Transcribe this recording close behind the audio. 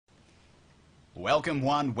Welcome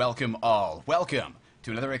one, welcome all. Welcome to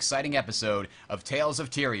another exciting episode of Tales of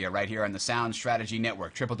Tyria right here on the Sound Strategy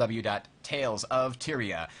Network,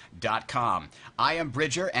 www.talesoftyria.com. I am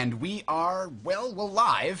Bridger, and we are, well, we're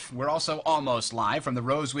live. We're also almost live from the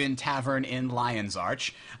Rosewind Tavern in Lion's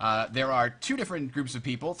Arch. There are three different groups of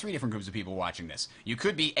people watching this. You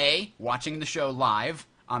could be A, watching the show live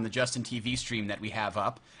on the Justin TV stream that we have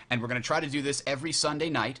up, and we're going to try to do this every Sunday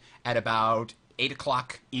night at about 8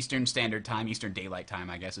 o'clock Eastern Standard Time, Eastern Daylight Time,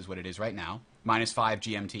 I guess is what it is right now, -5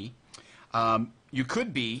 GMT. You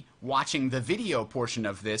could be watching the video portion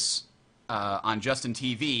of this on Justin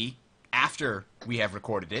TV after we have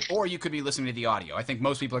recorded it, or you could be listening to the audio. I think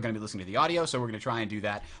most people are going to be listening to the audio, so we're going to try and do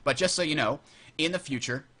that. But just so you know, in the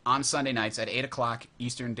future, on Sunday nights at 8 o'clock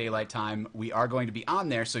Eastern Daylight Time, we are going to be on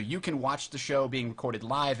there, so you can watch the show being recorded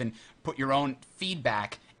live and put your own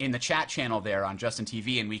feedback in the chat channel there on Justin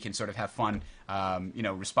TV, and we can sort of have fun,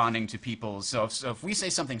 responding to people. So if we say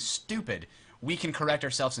something stupid, we can correct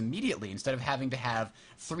ourselves immediately instead of having to have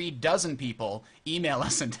 36 people email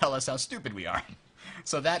us and tell us how stupid we are.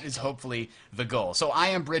 So that is hopefully the goal. So I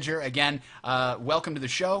am Bridger. Again, welcome to the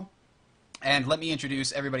show. And let me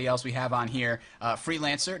introduce everybody else we have on here.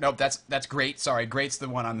 Freelancer. Nope, that's Great. Sorry, Great's the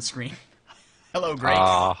one on the screen. Hello, Great.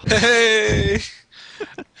 Hey!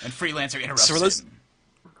 And Freelancer interrupts him.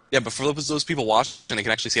 Yeah, but for those people watching, they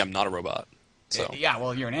can actually see I'm not a robot. So. Yeah,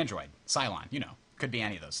 well, you're an android. Cylon, could be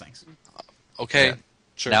any of those things. Okay, yeah.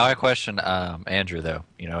 sure. Now I question Andrew, though,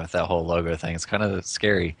 with that whole logo thing. It's kind of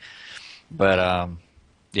scary. But,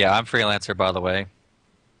 yeah, I'm Freelancer, by the way.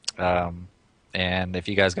 And if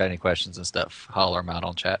you guys got any questions and stuff, holler them out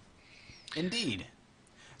on chat. Indeed.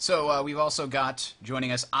 So we've also got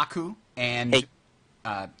joining us Aku, and hey.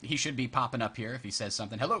 He should be popping up here if he says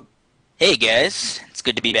something. Hello. Hey guys, it's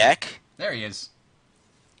good to be back. There he is.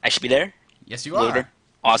 I should be there? Yes, you are.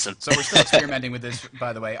 Awesome. So we're still experimenting with this,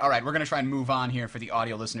 by the way. All right, we're going to try and move on here for the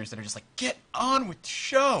audio listeners that are just like, get on with the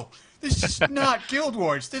show. This is not Guild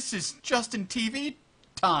Wars. This is Justin TV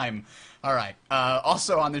time. All right.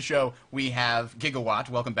 Also on the show, we have Gigawatt.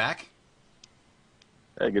 Welcome back.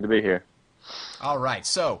 Hey, good to be here. All right,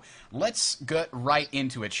 so let's get right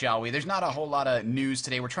into it, shall we? There's not a whole lot of news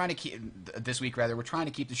today. We're trying to keep we're trying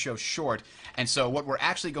to keep the show short, and so what we're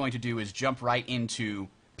actually going to do is jump right into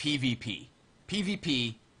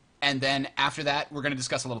PvP, and then after that, we're going to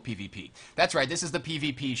discuss a little PvP. That's right, this is the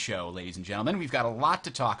PvP show, ladies and gentlemen. We've got a lot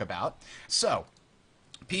to talk about. So,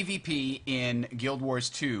 PvP in Guild Wars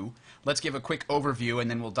 2, let's give a quick overview, and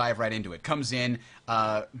then we'll dive right into it. Comes in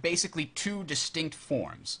basically two distinct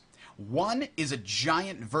forms. One is a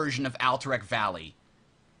giant version of Alterac Valley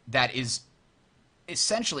that is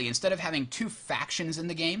essentially, instead of having two factions in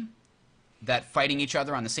the game that fighting each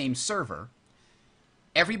other on the same server,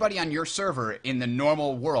 everybody on your server in the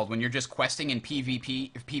normal world, when you're just questing in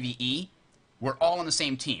PvE, we're all on the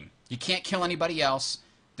same team. You can't kill anybody else.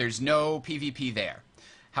 There's no PvP there.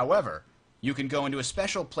 However, you can go into a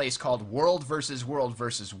special place called World versus World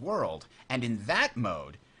versus World, and in that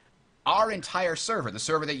mode, our entire server, the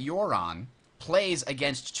server that you're on, plays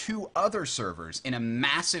against two other servers in a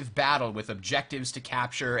massive battle with objectives to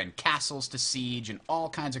capture and castles to siege and all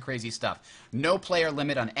kinds of crazy stuff. No player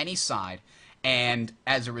limit on any side, and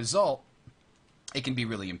as a result, it can be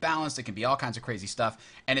really imbalanced, it can be all kinds of crazy stuff,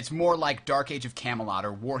 and it's more like Dark Age of Camelot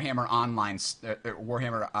or Warhammer Online,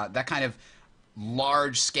 that kind of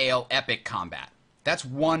large-scale epic combat. That's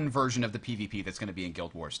one version of the PvP that's going to be in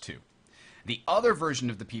Guild Wars 2. The other version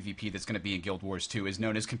of the PvP that's going to be in Guild Wars 2 is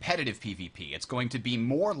known as competitive PvP. It's going to be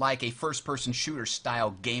more like a first-person shooter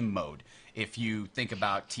style game mode. If you think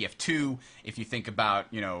about TF2, if you think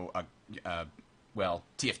about,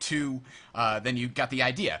 TF2, then you got the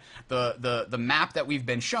idea. The map that we've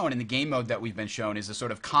been shown and the game mode that we've been shown is a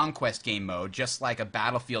sort of conquest game mode, just like a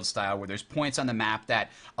Battlefield style, where there's points on the map that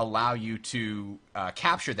allow you to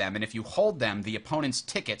capture them, and if you hold them, the opponent's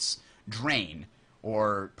tickets drain,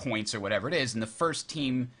 or points, or whatever it is, and the first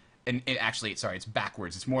team, it's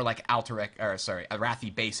backwards. It's more like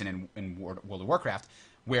Arathi Basin in World of Warcraft,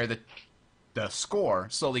 where the score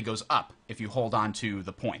slowly goes up if you hold on to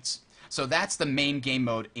the points. So that's the main game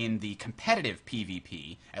mode in the competitive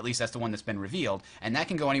PvP, at least that's the one that's been revealed, and that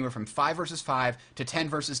can go anywhere from 5 versus 5 to 10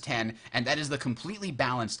 versus 10, and that is the completely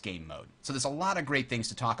balanced game mode. So there's a lot of great things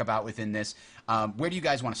to talk about within this. Where do you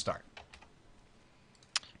guys want to start?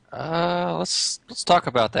 Let's talk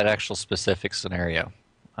about that actual specific scenario.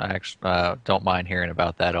 I actually don't mind hearing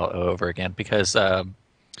about that all over again, because I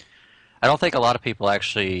don't think a lot of people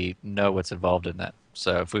actually know what's involved in that.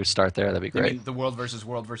 So if we start there, that'd be great. You mean the world versus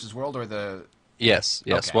world versus world, or the... Yes,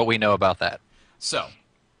 okay. What we know about that. So,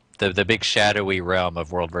 the big shadowy realm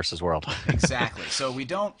of World versus World. Exactly. So we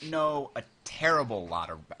don't know a terrible lot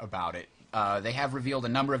about it. They have revealed a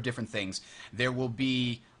number of different things. There will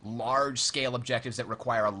be large-scale objectives that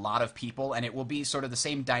require a lot of people, and it will be sort of the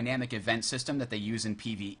same dynamic event system that they use in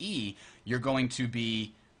PvE. You're going to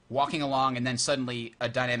be walking along, and then suddenly a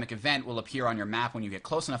dynamic event will appear on your map when you get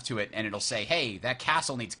close enough to it, and it'll say, hey, that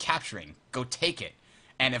castle needs capturing. Go take it.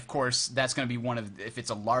 And, of course, that's going to be one of, if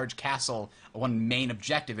it's a large castle, one main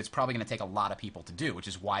objective, it's probably going to take a lot of people to do, which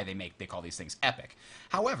is why they call these things epic.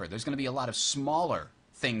 However, there's going to be a lot of smaller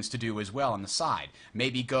things to do as well on the side.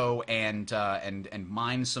 Maybe go and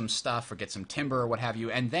mine some stuff or get some timber or what have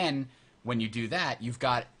you. And then, when you do that, you've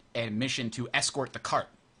got a mission to escort the cart,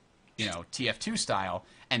 TF2 style.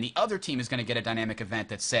 And the other team is going to get a dynamic event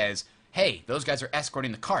that says, hey, those guys are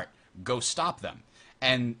escorting the cart. Go stop them.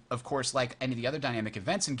 And, of course, like any of the other dynamic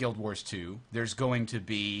events in Guild Wars 2, there's going to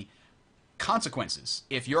be consequences.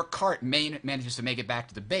 If your cart manages to make it back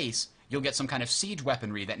to the base, you'll get some kind of siege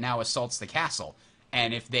weaponry that now assaults the castle.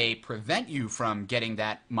 And if they prevent you from getting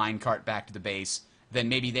that mine cart back to the base, then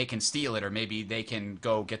maybe they can steal it, or maybe they can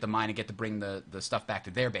go get the mine and get to bring the stuff back to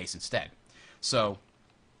their base instead. So,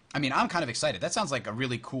 I mean, I'm kind of excited. That sounds like a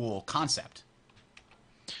really cool concept.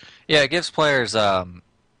 Yeah, it gives players...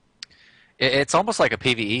 It's almost like a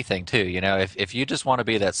PvE thing too, If you just want to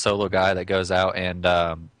be that solo guy that goes out and,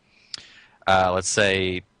 let's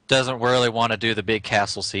say, doesn't really want to do the big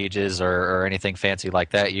castle sieges or anything fancy like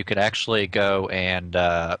that, you could actually go and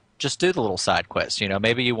just do the little side quests.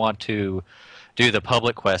 Maybe you want to do the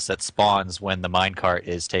public quest that spawns when the minecart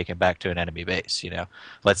is taken back to an enemy base.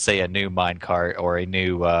 Let's say a new minecart or a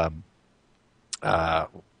new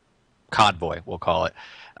convoy, we'll call it.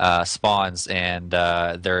 Spawns and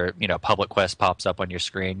their public quest pops up on your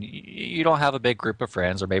screen. You don't have a big group of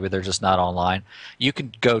friends, or maybe they're just not online. You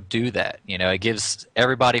can go do that. It gives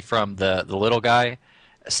everybody from the little guy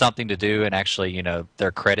something to do, and actually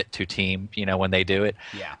their credit to team when they do it.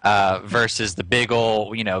 Yeah. Versus the big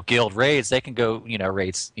old guild raids, they can go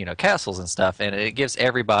raids castles and stuff, and it gives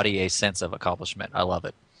everybody a sense of accomplishment. I love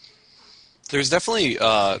it. There's definitely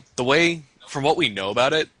the way, from what we know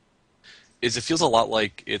about it, is it feels a lot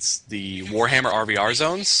like it's the Warhammer RVR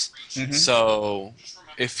zones. Mm-hmm. So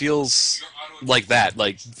it feels like that,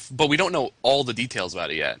 but we don't know all the details about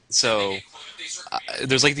it yet. So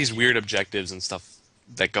there's like these weird objectives and stuff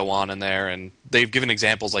that go on in there, and they've given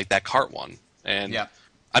examples like that cart one. And yeah.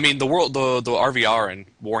 I mean, the RVR and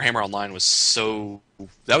Warhammer Online was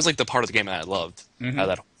that was like the part of the game that I loved out of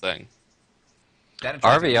that whole thing.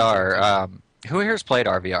 RVR. Who here's played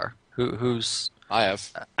RVR? Who's? I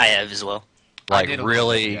have as well.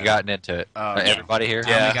 Really gotten into it. Everybody here?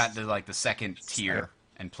 I only got to the second tier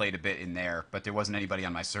and played a bit in there, but there wasn't anybody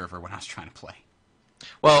on my server when I was trying to play.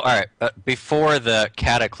 Well, all right. Before the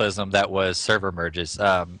cataclysm that was server merges,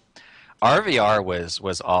 RVR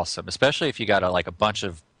was awesome, especially if you got a bunch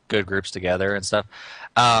of good groups together and stuff.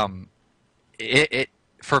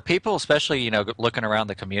 For people, especially looking around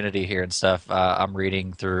the community here and stuff, I'm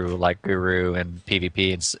reading through like Guru and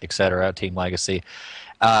PvP and etc. Team Legacy.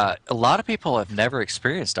 A lot of people have never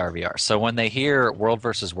experienced RVR, so when they hear World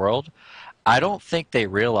versus World, I don't think they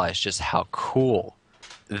realize just how cool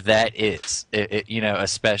that is.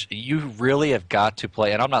 Especially you really have got to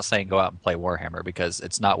play. And I'm not saying go out and play Warhammer because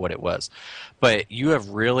it's not what it was, but you have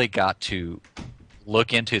really got to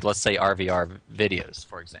look into, let's say, RVR videos,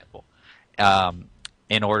 for example.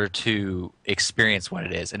 In order to experience what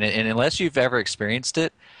it is. And unless you've ever experienced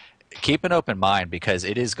it, keep an open mind because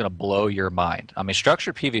it is going to blow your mind. I mean,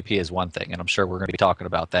 structured PvP is one thing, and I'm sure we're going to be talking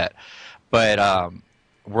about that. But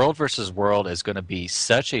World versus World is going to be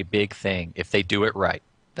such a big thing if they do it right.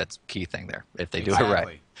 That's the key thing there. If they do it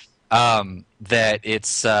right. That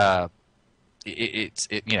it's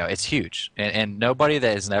huge. And nobody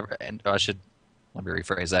that has never, and let me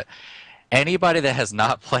rephrase that. Anybody that has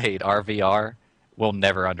not played RVR will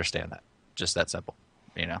never understand that. Just that simple,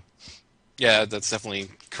 Yeah, that's definitely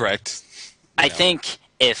correct. I think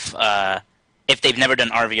if they've never done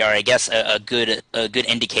RVR, I guess a good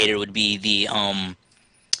indicator would be the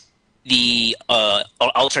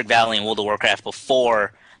Alterac Valley in World of Warcraft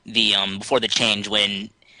before the change, when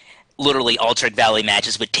literally Alterac Valley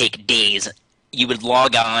matches would take days. You would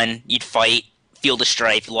log on, you'd fight, Field of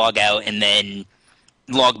Strife, log out, and then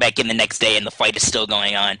log back in the next day and the fight is still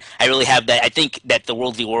going on. I really have that. I think that the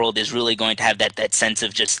World v World is really going to have that sense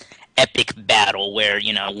of just epic battle where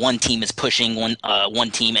one team is pushing one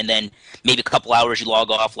team, and then maybe a couple hours you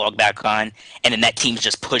log off, log back on, and then that team's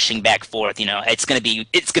just pushing back forth. It's gonna be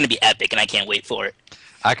epic, and I can't wait for it.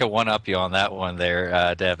 I could one up you on that one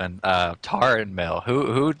there, Devin. Tar and Mill.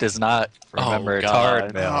 Who does not remember Tar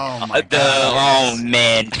and God. Mill? Oh my god. Oh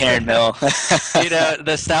man, Taryn Mill. You know,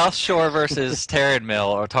 the South Shore versus Taryn Mill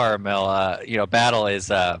or Tar and Mill. You know, battle is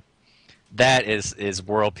that is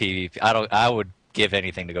world PvP. I would give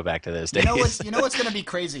anything to go back to those days. You know what's going to be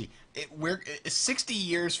crazy? We're 60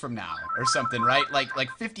 years from now or something, right?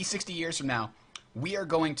 Like 50, 60 years from now, we are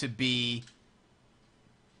going to be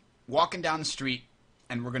walking down the street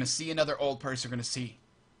and we're going to see another old person. We're going to see,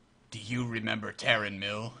 do you remember Taryn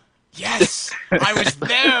Mill? Yes! I was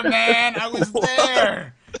there, man! I was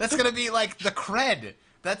there! That's going to be like the cred.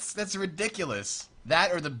 That's ridiculous.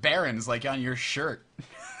 That or the Barons, like on your shirt.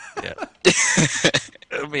 Yeah.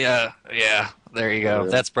 Yeah. There you go.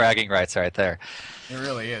 That's bragging rights right there. It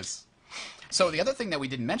really is. So the other thing that we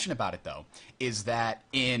didn't mention about it, though, is that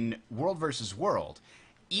in World versus World,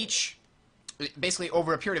 basically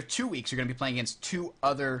over a period of 2 weeks, you're going to be playing against 2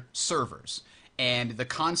 other servers. And the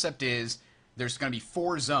concept is there's going to be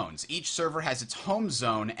 4 zones. Each server has its home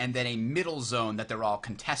zone and then a middle zone that they're all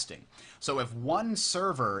contesting. So if one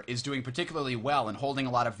server is doing particularly well and holding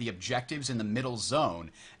a lot of the objectives in the middle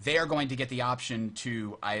zone, they are going to get the option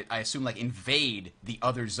to, I assume, like invade the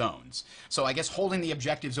other zones. So I guess holding the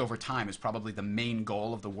objectives over time is probably the main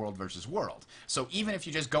goal of the World versus World. So even if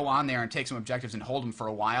you just go on there and take some objectives and hold them for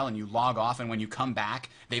a while and you log off and when you come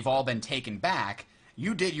back, they've all been taken back,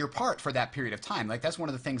 you did your part for that period of time. Like, that's one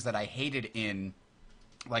of the things that I hated in,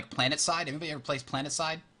 like, PlanetSide. Anybody ever plays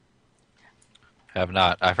PlanetSide? Have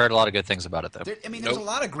not. I've heard a lot of good things about it, though. There's a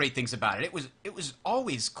lot of great things about it. It was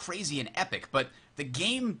always crazy and epic, but the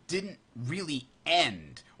game didn't really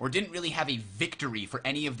end, or didn't really have a victory for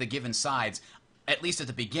any of the given sides, at least at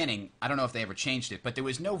the beginning. I don't know if they ever changed it, but there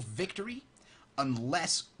was no victory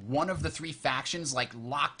unless one of the 3 factions like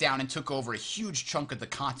locked down and took over a huge chunk of the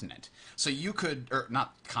continent. So you could, or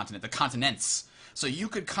not continent, the continents. So you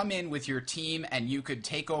could come in with your team and you could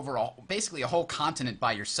take over basically a whole continent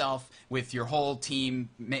by yourself with your whole team,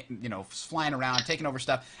 you know, flying around, taking over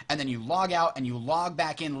stuff, and then you log out and you log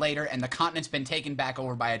back in later and the continent's been taken back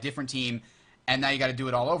over by a different team, and now you got to do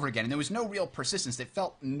it all over again. And there was no real persistence. It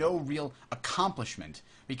felt no real accomplishment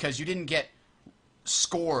because you didn't get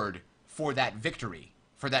scored for that victory,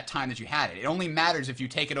 for that time that you had it. It only matters if you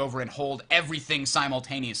take it over and hold everything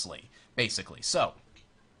simultaneously, basically. So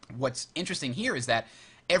what's interesting here is that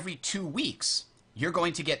every 2 weeks, you're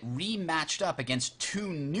going to get rematched up against 2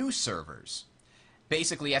 new servers.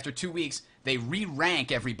 Basically, after 2 weeks, they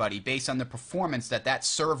re-rank everybody based on the performance that that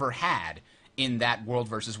server had in that World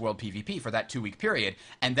versus World PvP for that 2-week period,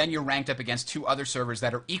 and then you're ranked up against 2 other servers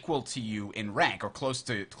that are equal to you in rank, or close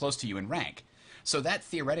to you in rank. So that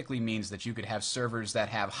theoretically means that you could have servers that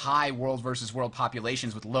have high World versus World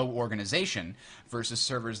populations with low organization versus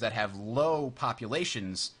servers that have low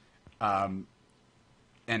populations and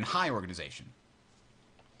high organization.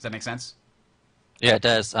 Does that make sense? Yeah, it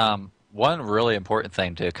does. One really important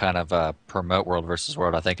thing to kind of promote World versus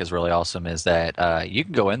World, I think, is really awesome, is that you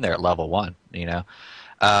can go in there at level 1. You know,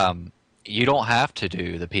 you don't have to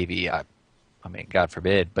do the PvE. I mean, God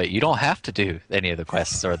forbid, but you don't have to do any of the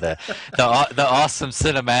quests or the awesome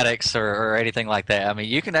cinematics or anything like that. I mean,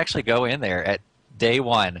 you can actually go in there at day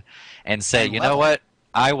 1 and say, you know what,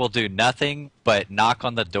 I will do nothing but knock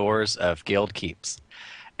on the doors of guild keeps,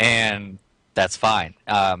 and that's fine.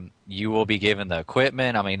 You will be given the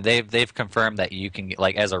equipment. I mean, they've confirmed that you can,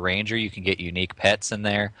 like, as a ranger, you can get unique pets in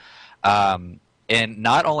there. And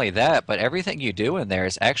not only that, but everything you do in there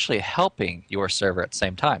is actually helping your server at the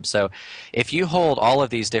same time. So if you hold all of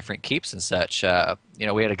these different keeps and such, you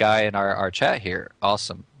know, we had a guy in our chat here.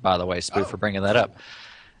 Awesome, by the way, Spoof, for bringing that up.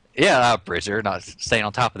 Yeah, Bridger, not staying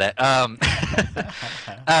on top of that.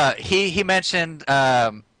 He mentioned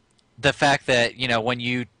the fact that, you know, when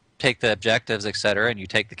you take the objectives, etc., and you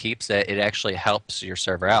take the keeps, that it actually helps your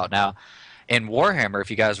server out. Now, in Warhammer,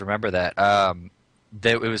 if you guys remember that,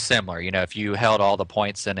 it was similar. You know, if you held all the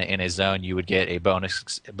points in a zone, you would get a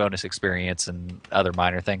bonus experience and other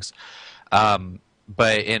minor things.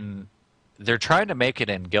 But they're trying to make it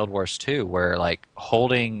in Guild Wars 2, where like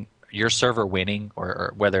holding your server winning,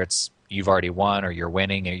 or whether it's you've already won or you're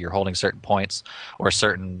winning or you're holding certain points or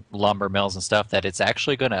certain lumber mills and stuff, that it's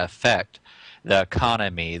actually going to affect the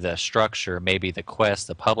economy, the structure, maybe the quest,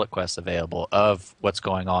 the public quests available of what's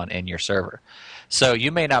going on in your server. So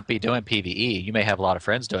you may not be doing PvE, you may have a lot of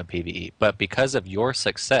friends doing PvE, but because of your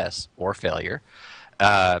success or failure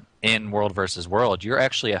in World versus World, you're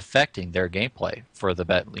actually affecting their gameplay for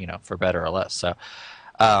for better or less. So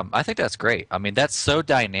I think that's great. I mean, that's so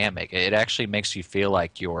dynamic. It actually makes you feel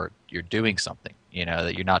like you're doing something. You know,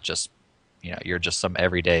 that you're not just you're just some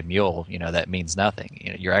everyday mule, that means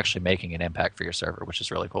nothing. You're actually making an impact for your server, which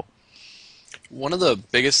is really cool. One of the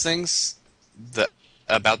biggest things that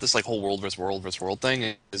about this like whole world versus world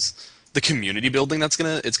thing is the community building it's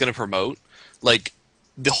gonna promote. Like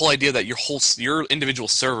the whole idea that your individual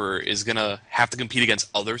server is gonna have to compete against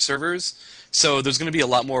other servers. So there's gonna be a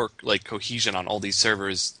lot more like cohesion on all these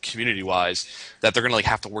servers community wise, that they're gonna like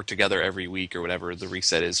have to work together every week or whatever the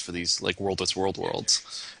reset is for these like world versus world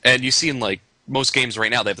worlds. And you see in like most games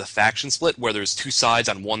right now, they have the faction split where there's two sides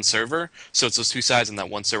on one server, so it's those two sides on that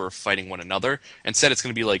one server fighting one another. Instead, it's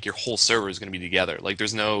going to be like your whole server is going to be together. Like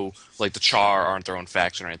there's no like the Char aren't their own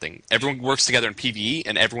faction or anything. Everyone works together in PvE,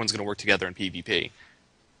 and everyone's going to work together in PvP.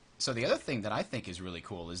 So the other thing that I think is really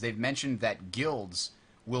cool is they've mentioned that guilds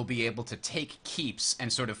will be able to take keeps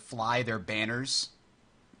and sort of fly their banners,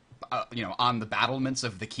 on the battlements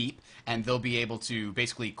of the keep, and they'll be able to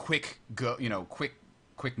basically quick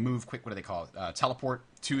move, what do they call it? Teleport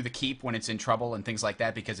to the keep when it's in trouble and things like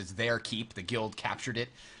that, because it's their keep, the guild captured it,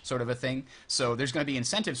 sort of a thing. So there's going to be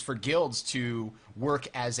incentives for guilds to work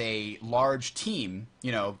as a large team,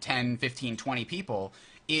 10, 15, 20 people,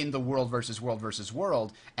 in the world versus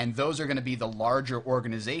world, and those are going to be the larger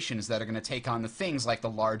organizations that are going to take on the things like the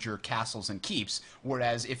larger castles and keeps.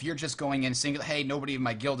 Whereas if you're just going in single, hey, nobody in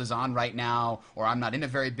my guild is on right now, or I'm not in a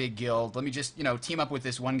very big guild, let me just team up with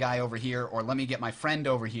this one guy over here, or let me get my friend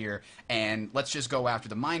over here, and let's just go after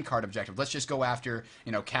the minecart objective. Let's just go after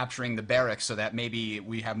capturing the barracks so that maybe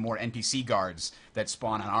we have more NPC guards that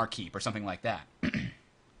spawn on our keep or something like that.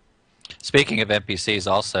 Speaking of NPCs,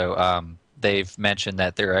 also, they've mentioned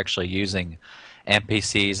that they're actually using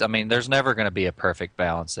NPCs. I mean, there's never going to be a perfect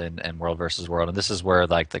balance in world versus world, and this is where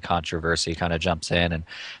like the controversy kind of jumps in and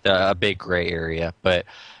a big gray area. But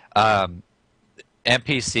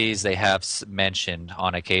NPCs, they have mentioned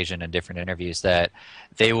on occasion in different interviews that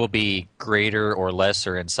they will be greater or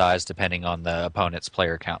lesser in size depending on the opponent's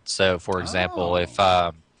player count. So, for example,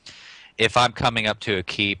 if I'm coming up to a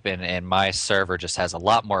keep and my server just has a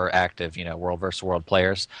lot more active, world versus world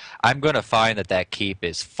players, I'm going to find that keep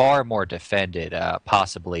is far more defended,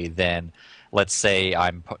 possibly than, let's say,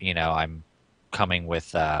 I'm coming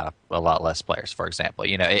with a lot less players. For example,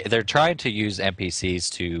 they're trying to use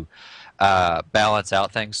NPCs to balance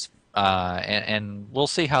out things, and we'll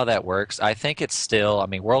see how that works. I think it's still,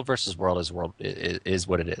 world versus world is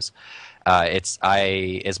what it is.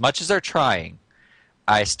 As much as they're trying,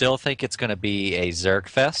 I still think it's going to be a Zerg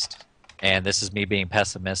fest, and this is me being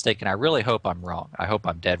pessimistic, and I really hope I'm wrong. I hope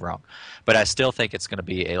I'm dead wrong, but I still think it's going to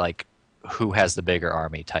be a who has the bigger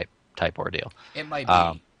army type ordeal. It might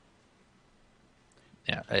be.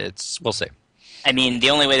 Yeah, we'll see. The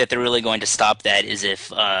only way that they're really going to stop that is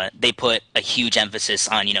if they put a huge emphasis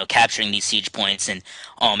on capturing these siege points and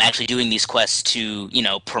actually doing these quests to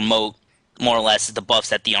promote more or less the buffs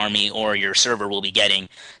that the army or your server will be getting.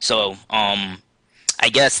 So I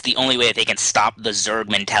guess the only way that they can stop the Zerg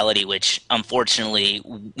mentality, which unfortunately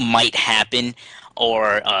might happen,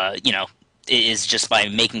 or is just by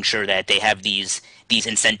making sure that they have these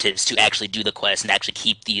incentives to actually do the quest and actually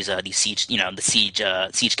keep these siege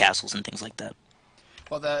siege castles and things like that.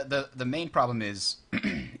 Well, the main problem is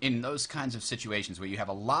in those kinds of situations where you have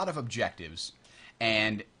a lot of objectives,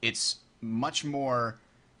 and it's much more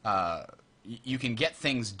you can get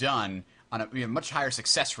things done on a much higher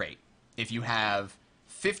success rate if you have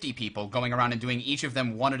 50 people going around and doing each of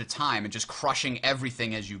them one at a time and just crushing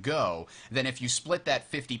everything as you go, than if you split that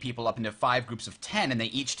 50 people up into 5 groups of 10 and they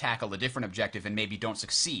each tackle a different objective and maybe don't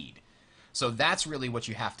succeed. So that's really what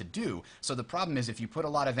you have to do. So the problem is if you put a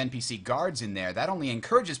lot of NPC guards in there, that only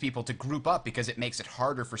encourages people to group up because it makes it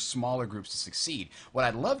harder for smaller groups to succeed. What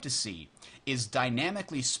I'd love to see is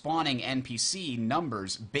dynamically spawning NPC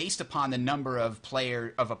numbers based upon the number of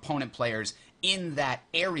opponent players in that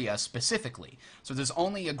area specifically. So there's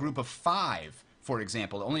only a group of 5, for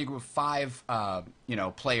example, only a group of 5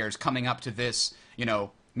 players coming up to this,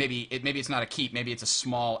 maybe it's not a keep, maybe it's a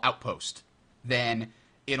small outpost. Then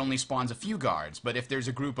it only spawns a few guards. But if there's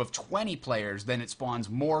a group of 20 players, then it spawns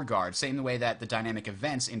more guards. Same the way that the dynamic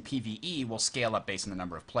events in PvE will scale up based on the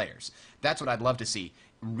number of players. That's what I'd love to see.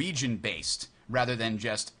 Region-based, rather than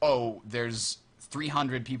just, there's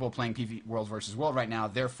 300 people playing PvE World versus World right now,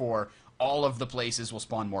 therefore all of the places will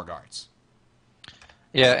spawn more guards.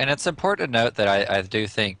 Yeah, and it's important to note that I do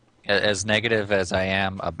think, as negative as I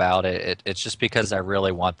am about it, it's just because I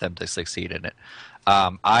really want them to succeed in it.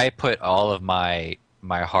 I put all of my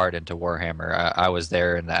heart into Warhammer. I was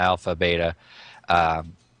there in the alpha, beta,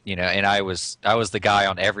 and I was the guy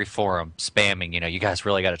on every forum spamming, you guys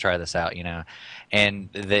really got to try this out, and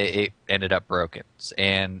it ended up broken.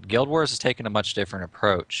 And Guild Wars has taken a much different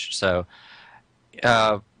approach. So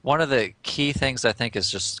One of the key things I think is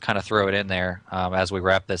just kind of throw it in there as we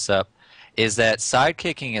wrap this up is that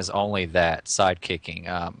sidekicking is only that sidekicking.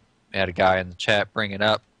 I had a guy in the chat bring it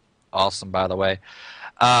up. Awesome, by the way.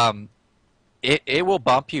 Um, it will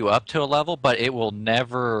bump you up to a level, but it will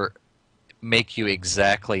never make you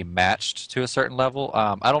exactly matched to a certain level.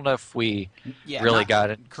 I don't know if we really got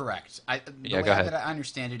it. Correct. The Yeah, way go ahead. that I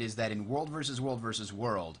understand it is that in World versus World versus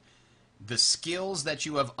World, the skills that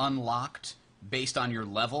you have unlocked based on your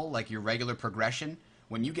level, like your regular progression,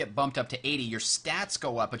 when you get bumped up to 80, your stats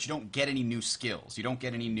go up, but you don't get any new skills. You don't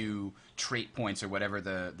get any new trait points or whatever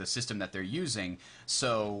the system that they're using.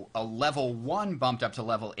 So a level 1 bumped up to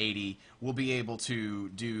level 80 will be able to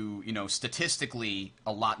do, statistically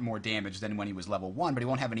a lot more damage than when he was level 1, but he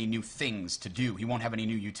won't have any new things to do. He won't have any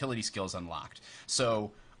new utility skills unlocked.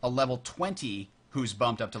 So a level 20 who's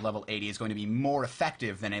bumped up to level 80 is going to be more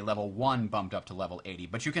effective than a level 1 bumped up to level 80.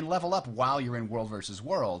 But you can level up while you're in World versus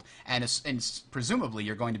World, and presumably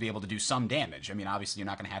you're going to be able to do some damage. I mean, obviously you're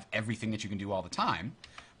not going to have everything that you can do all the time,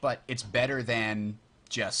 but it's better than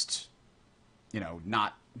just,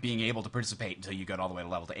 not being able to participate until you get all the way to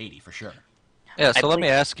level to 80, for sure. Yeah, so let me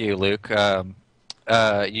ask you, Luke. You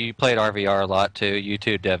played RVR a lot too. You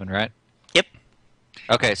too, Devin, right? Yep.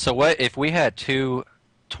 Okay, so what if we had two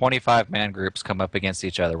 25-man groups come up against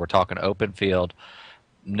each other? We're talking open field,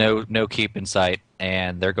 no keep in sight,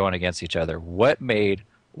 and they're going against each other. What made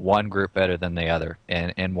one group better than the other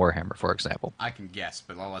in Warhammer, for example? I can guess,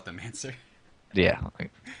 but I'll let them answer. Yeah.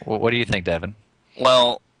 What do you think, Devin?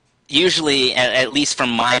 Well, usually, at least from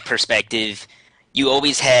my perspective, you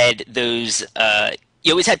always had those.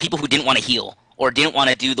 You always had people who didn't want to heal or didn't want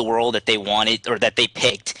to do the role that they wanted or that they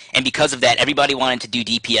picked, and because of that, everybody wanted to do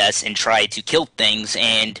DPS and try to kill things.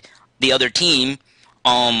 And the other team,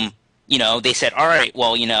 they said, "All right,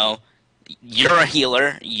 well, you're a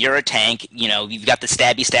healer, you're a tank. You've got the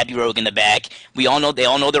stabby rogue in the back. They all know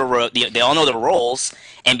their roles,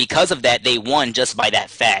 and because of that, they won just by that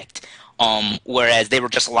fact." Whereas they were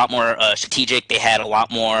just a lot more strategic. They had a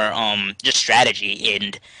lot more just strategy.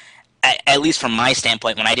 And at least from my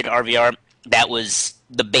standpoint, when I did RVR, that was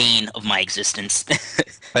the bane of my existence.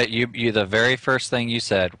 But you the very first thing you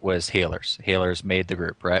said was healers. Healers made the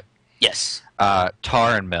group, right? Yes.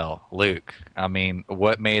 Tar and Mill, Luke. I mean,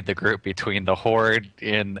 what made the group between the Horde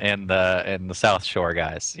and the South Shore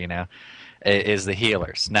guys? Is the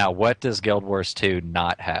healers. Now, what does Guild Wars 2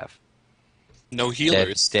 not have? No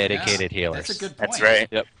healers. Dedicated healers. That's a good point. That's right.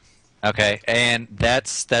 Yep. Okay, and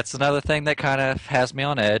that's another thing that kind of has me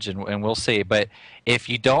on edge, and we'll see. But if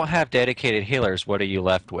you don't have dedicated healers, what are you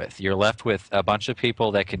left with? You're left with a bunch of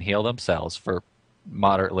people that can heal themselves for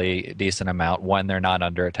moderately decent amount when they're not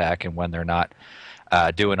under attack and when they're not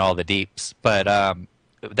doing all the deeps. But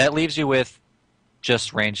that leaves you with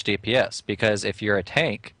just ranged DPS, because if you're a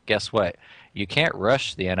tank, guess what? You can't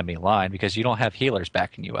rush the enemy line because you don't have healers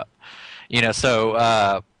backing you up.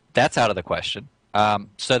 So that's out of the question.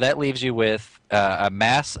 So that leaves you with a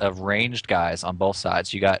mass of ranged guys on both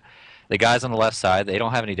sides. You got the guys on the left side, they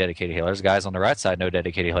don't have any dedicated healers. The guys on the right side, no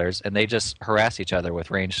dedicated healers, and they just harass each other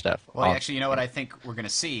with ranged stuff. Well, actually, you know what I think we're going to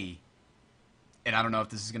see, and I don't know if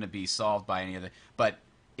this is going to be solved by any of the, but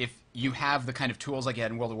if you have the kind of tools like you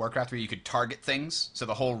had in World of Warcraft where you could target things so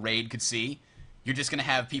the whole raid could see, you're just going to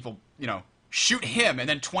have people, shoot him, and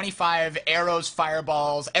then 25 arrows,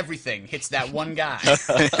 fireballs, everything hits that one guy.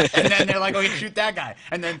 And then they're like, okay, shoot that guy.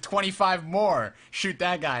 And then 25 more, shoot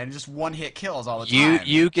that guy, and just one-hit kills all the time.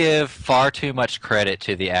 You give far too much credit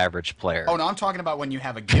to the average player. Oh, no, I'm talking about when you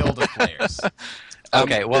have a guild of players.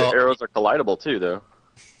 Okay, well... The arrows are collidable, too, though.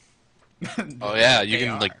 Oh, yeah, you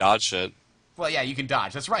can, dodge shit. Well, yeah, you can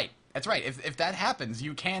dodge. That's right. If that happens,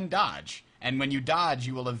 you can dodge. And when you dodge,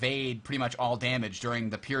 you will evade pretty much all damage during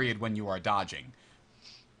the period when you are dodging.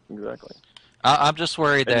 Exactly. I'm just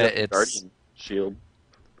worried that it's... Guardian shield.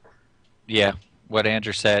 Yeah, what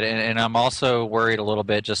Andrew said. And I'm also worried a little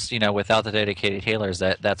bit, just, without the dedicated healers,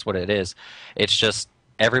 that's what it is. It's just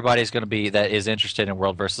everybody's going to be, that is interested in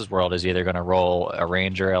World versus World, is either going to roll a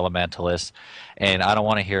Ranger, Elementalist, and I don't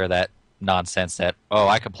want to hear that nonsense that,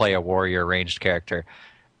 I can play a Warrior ranged character.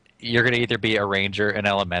 You're going to either be a Ranger, an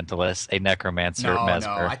Elementalist, a Necromancer,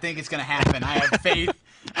 Mesmer. No, I think it's going to happen. I have faith.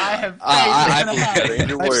 I It's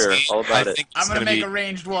Ranger Warrior, all about it. I'm going to make a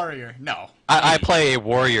ranged warrior. No. I play a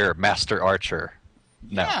Warrior, Master Archer.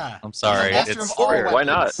 No, Yeah. I'm sorry. Master of all Warrior, why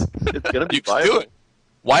not? weapons. It's going to be You can viable. do it.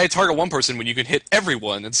 Why target one person when you can hit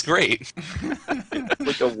everyone? It's great.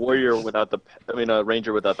 Like a warrior without the, a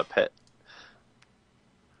ranger without the pet.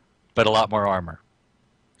 But a lot more armor.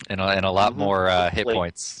 And a lot more hit Like-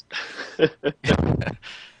 points.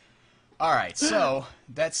 All right, so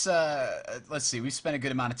that's let's see. We spent a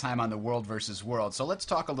good amount of time on the world versus world, so let's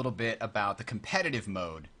talk a little bit about the competitive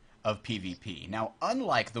mode of PvP. Now,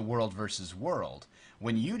 unlike the world versus world,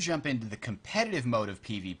 when you jump into the competitive mode of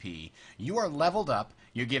PvP, you are leveled up.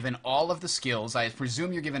 You're given all of the skills. I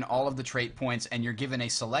presume you're given all of the trait points, and you're given a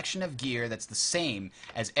selection of gear that's the same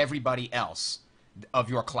as everybody else of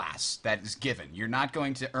your class that is given. You're not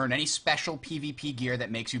going to earn any special PvP gear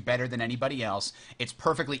that makes you better than anybody else. It's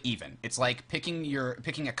perfectly even. It's like picking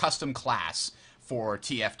a custom class for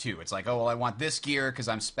TF2. It's like, oh, well, I want this gear because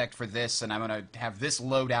I'm spec'd for this, and I'm going to have this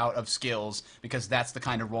loadout of skills because that's the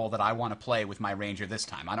kind of role that I want to play with my ranger this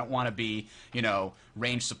time. I don't want to be,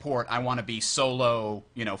 range support. I want to be solo,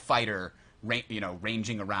 fighter,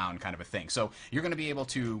 ranging around kind of a thing. So you're going to be able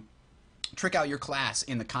to trick out your class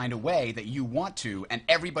in the kind of way that you want to, and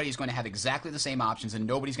everybody's going to have exactly the same options, and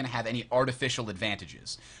nobody's going to have any artificial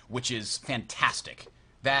advantages, which is fantastic.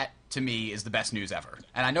 That, to me, is the best news ever.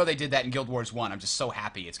 And I know they did that in Guild Wars 1. I'm just so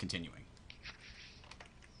happy it's continuing.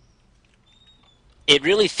 It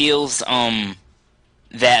really feels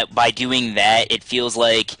that by doing that, it feels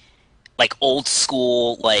like old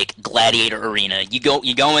school gladiator arena. You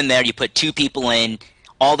go in there, you put two people in.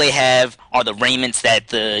 All they have are the raiments that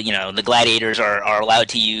the gladiators are allowed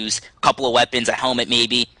to use, a couple of weapons, a helmet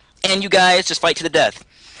maybe, and you guys just fight to the death.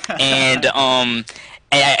 And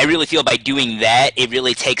I really feel by doing that, it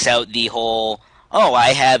really takes out the whole, oh, I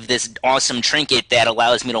have this awesome trinket that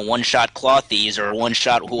allows me to one-shot Clothies or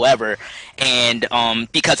one-shot whoever, and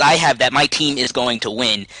because I have that, my team is going to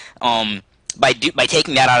win. By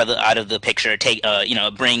taking that out of the picture,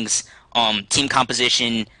 it brings team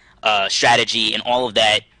composition, strategy, and all of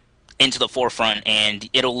that into the forefront, and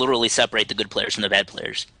it'll literally separate the good players from the bad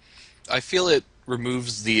players. I feel it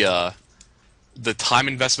removes the time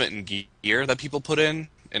investment in gear that people put in,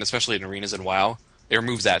 and especially in arenas and WoW. It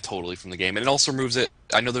removes that totally from the game, and it also removes it.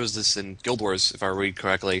 I know there was this in Guild Wars, if I read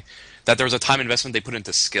correctly, that there was a time investment they put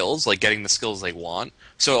into skills, like getting the skills they want.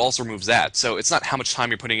 So it also removes that. So it's not how much time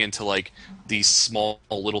you're putting into these small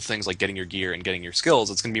little things like getting your gear and getting your skills.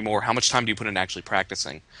 It's going to be more how much time do you put into actually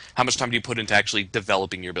practicing? How much time do you put into actually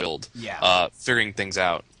developing your build? Yeah. Figuring things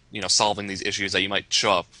out. Solving these issues that you might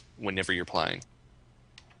show up whenever you're playing.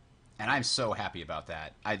 And I'm so happy about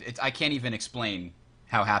that. I can't even explain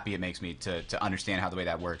how happy it makes me to understand how the way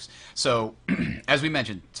that works. So, as we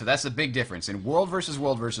mentioned, so that's the big difference. In world versus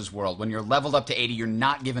world versus world, when you're leveled up to 80, you're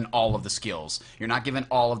not given all of the skills. You're not given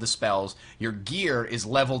all of the spells. Your gear is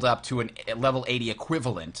leveled up to a level 80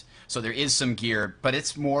 equivalent. So there is some gear, but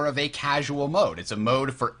it's more of a casual mode. It's a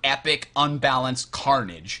mode for epic, unbalanced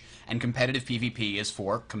carnage, and competitive PvP is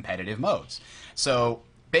for competitive modes. So,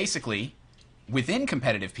 basically, within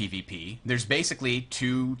competitive PvP, there's basically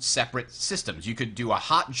two separate systems. You could do a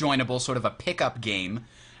hot joinable, sort of a pickup game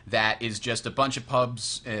that is just a bunch of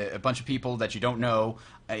pubs, a bunch of people that you don't know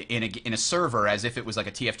in a server as if it was like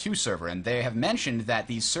a TF2 server. And they have mentioned that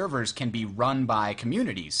these servers can be run by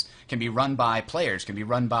communities, can be run by players, can be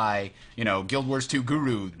run by, Guild Wars 2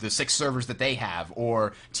 Guru, the 6 servers that they have,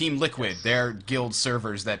 or Team Liquid, their guild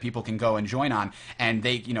servers that people can go and join on. And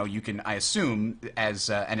they, you can, I assume, as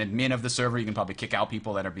an admin of the server, you can probably kick out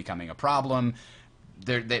people that are becoming a problem.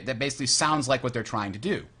 That basically sounds like what they're trying to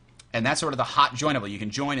do. And that's sort of the hot joinable. You can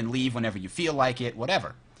join and leave whenever you feel like it,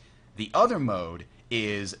 whatever. The other mode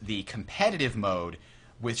is the competitive mode,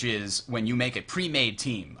 which is when you make a pre-made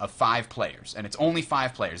team of 5 players. And it's only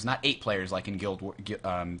 5 players, not 8 players like in Guild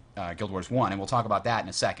Wars 1, and we'll talk about that in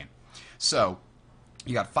a second. So,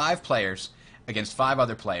 you got 5 players against 5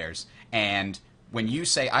 other players, and when you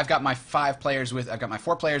say, I've got my 4 players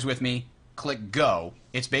with me, click go,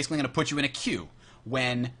 it's basically going to put you in a queue.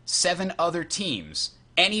 When 7 other teams,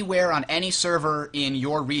 anywhere on any server in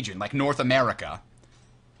your region, like North America,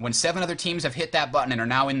 when 7 other teams have hit that button and are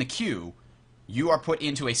now in the queue, you are put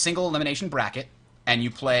into a single elimination bracket, and you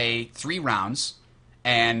play 3 rounds,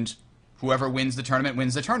 and whoever wins the tournament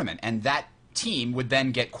wins the tournament. And that team would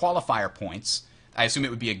then get qualifier points. I assume it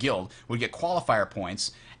would be a guild, would get qualifier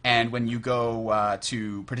points, and when you go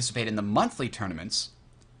to participate in the monthly tournaments,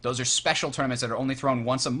 those are special tournaments that are only thrown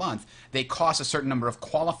once a month. They cost a certain number of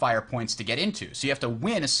qualifier points to get into. So you have to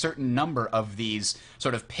win a certain number of these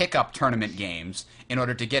sort of pickup tournament games in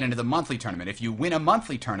order to get into the monthly tournament. If you win a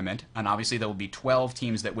monthly tournament, and obviously there will be 12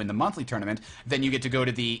 teams that win the monthly tournament, then you get to go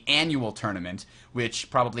to the annual tournament, which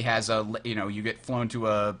probably has you get flown to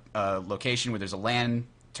a location where there's a LAN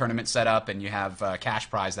tournament set up and you have cash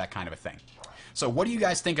prize, that kind of a thing. So what do you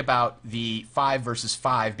guys think about the 5 versus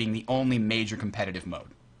 5 being the only major competitive mode?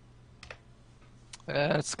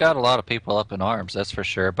 It's got a lot of people up in arms, that's for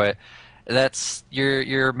sure. But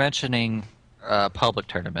you're mentioning public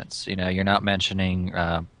tournaments. You're not mentioning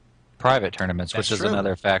private tournaments, That's which is true.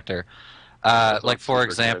 another factor. That's Like super for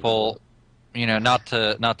example, not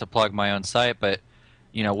to plug my own site, but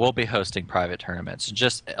we'll be hosting private tournaments.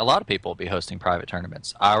 Just a lot of people will be hosting private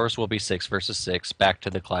tournaments. Ours will be 6 versus 6, back to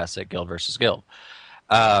the classic guild versus guild.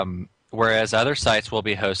 Whereas other sites will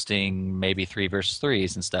be hosting maybe 3 versus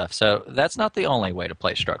 3s and stuff. So that's not the only way to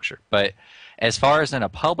play structure. But as far as in a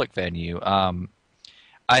public venue,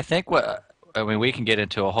 I think we can get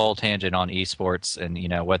into a whole tangent on esports and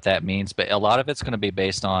what that means, but a lot of it's going to be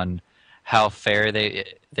based on how fair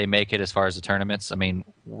they make it as far as the tournaments. I mean,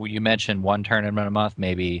 you mentioned one tournament a month,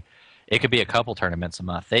 maybe it could be a couple tournaments a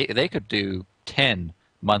month. They could do 10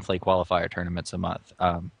 monthly qualifier tournaments a month,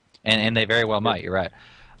 and they very well might. You're right.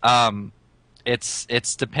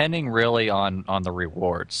 It's depending really on the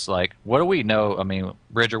rewards. Like, what do we know? I mean,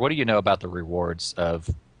 Bridger, what do you know about the rewards of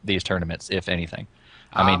these tournaments, if anything?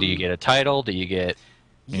 I mean, do you get a title? Do you get?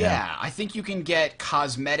 Yeah, I think you can get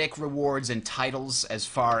cosmetic rewards and titles as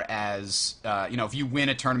far as if you win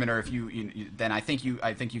a tournament, or if then I think you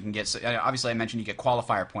can get. Obviously, I mentioned you get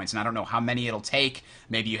qualifier points, and I don't know how many it'll take.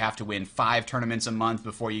 Maybe you have to win 5 tournaments a month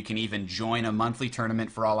before you can even join a monthly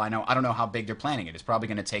tournament. For all I know, I don't know how big they're planning it. It's probably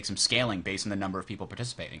going to take some scaling based on the number of people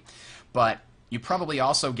participating, but you probably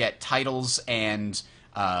also get titles and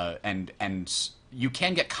you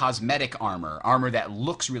can get cosmetic armor that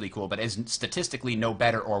looks really cool, but is statistically no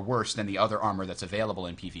better or worse than the other armor that's available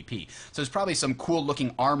in PvP. So there's probably some cool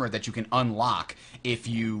looking armor that you can unlock if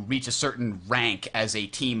you reach a certain rank as a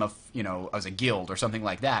team of, as a guild or something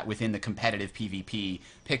like that within the competitive PvP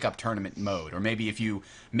pickup tournament mode. Or maybe if you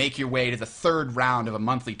make your way to the 3rd round of a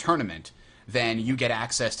monthly tournament, then you get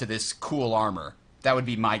access to this cool armor. That would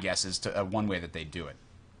be my guess as to one way that they'd do it.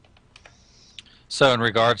 So in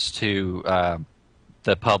regards to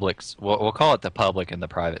the public's, we'll call it the public and the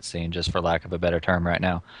private scene, just for lack of a better term right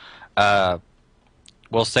now.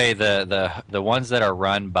 We'll say the ones that are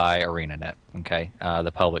run by ArenaNet, okay,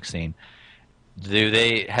 the public scene.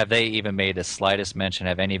 Have they even made the slightest mention?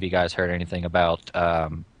 Have any of you guys heard anything about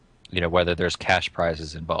whether there's cash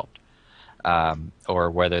prizes involved, or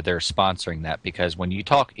whether they're sponsoring that? Because when you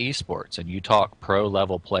talk esports and you talk pro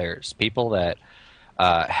level players, people that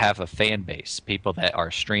have a fan base, people that are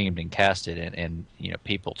streamed and casted, and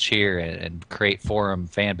people cheer and create forum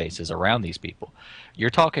fan bases around these people. You're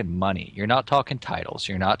talking money. You're not talking titles.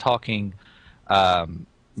 You're not talking, a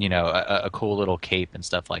cool little cape and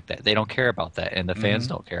stuff like that. They don't care about that, and the fans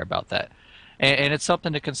don't care about that. And it's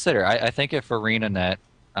something to consider. I think if ArenaNet,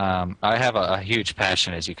 I have a huge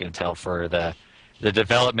passion, as you can tell, for the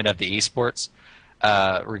development of the esports,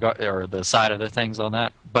 or the side of the things on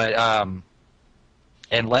that, but.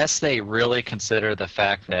 Unless they really consider the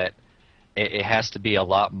fact that it has to be a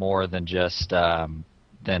lot more than just than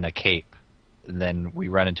a cape, then we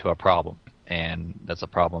run into a problem, and that's a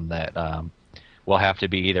problem that will have to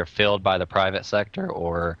be either filled by the private sector,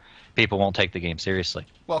 or people won't take the game seriously.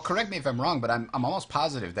 Well, correct me if I'm wrong, but I'm almost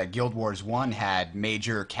positive that Guild Wars 1 had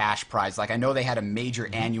major cash prize. Like, I know they had a major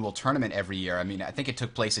annual tournament every year. I mean, I think it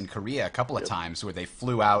took place in Korea a couple of times, where they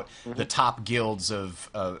flew out the top guilds of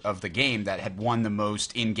the game that had won the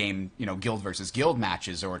most in-game, guild versus guild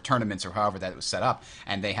matches or tournaments, or however that was set up,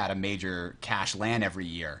 and they had a major cash LAN every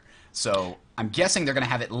year. So I'm guessing they're going to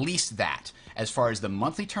have at least that. As far as the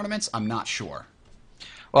monthly tournaments, I'm not sure.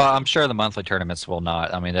 Well, I'm sure the monthly tournaments will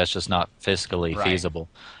not. I mean, that's just not fiscally feasible.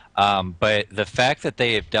 But the fact that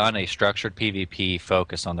they have done a structured PvP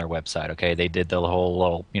focus on their website, okay, they did the whole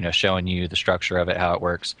little, showing you the structure of it, how it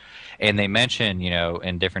works. And they mention,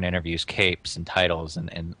 in different interviews, capes and titles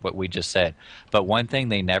and what we just said. But one thing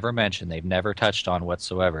they never mentioned, they've never touched on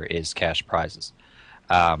whatsoever, is cash prizes.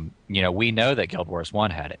 We know that Guild Wars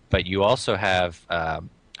 1 had it, but you also have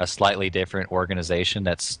a slightly different organization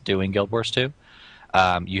that's doing Guild Wars 2.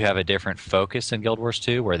 You have a different focus in Guild Wars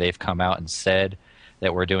 2, where they've come out and said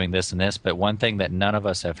that we're doing this and this, but one thing that none of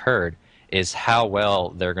us have heard is how well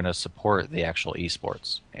they're going to support the actual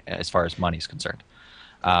esports as far as money's concerned.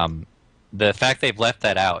 The fact they've left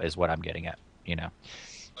that out is what I'm getting at,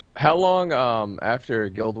 How long after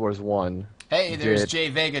Guild Wars 1? Hey, there's Jay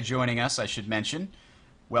Vega joining us, I should mention.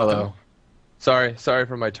 Welcome. Hello. Sorry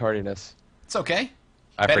for my tardiness. It's okay.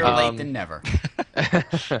 Better late than never.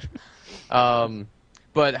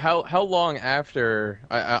 But how long after,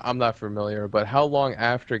 I'm not familiar, but how long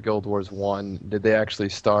after Guild Wars 1 did they actually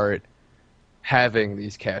start having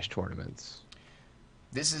these cash tournaments?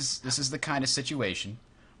 This is the kind of situation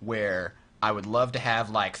where I would love to have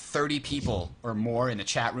like 30 people or more in the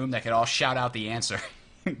chat room that could all shout out the answer,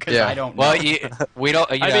 because I don't know. Well, we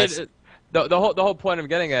don't. I mean, the whole point I'm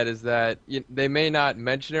getting at is that they may not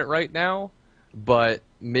mention it right now, but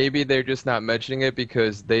maybe they're just not mentioning it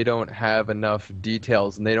because they don't have enough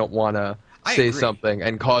details and they don't want to I say agree. something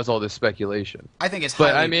and cause all this speculation. I think it's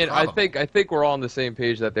But highly I mean, probable. I think we're all on the same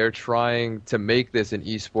page that they're trying to make this an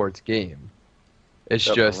esports game. It's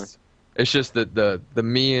Definitely. just that the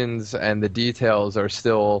means and the details are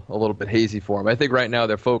still a little bit hazy for them. I think right now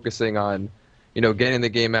they're focusing on, getting the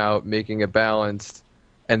game out, making it balanced,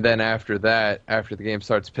 and then after that, after the game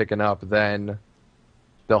starts picking up, then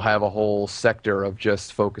they'll have a whole sector of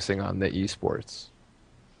just focusing on the esports.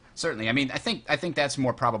 Certainly. I mean, I think that's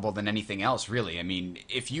more probable than anything else, really. I mean,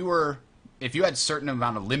 if you had certain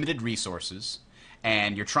amount of limited resources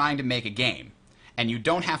and you're trying to make a game and you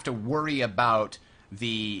don't have to worry about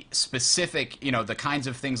the specific, the kinds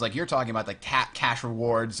of things like you're talking about, like cash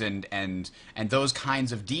rewards and those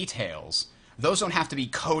kinds of details, those don't have to be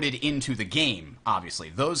coded into the game, obviously.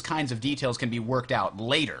 Those kinds of details can be worked out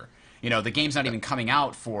later. The game's not even coming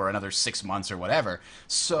out for another 6 months or whatever.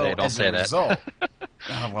 So Hey, don't as say a that. result,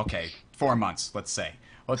 okay, 4 months, let's say.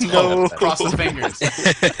 Let's No. hope, cross the fingers,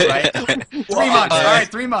 right? 3 months, all right,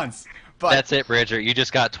 3 months. But That's it, Bridger. You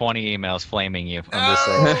just got 20 emails flaming you. I'm just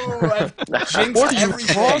saying. no, I've jinxed What are you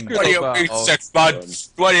everything. talking What do you about? mean 6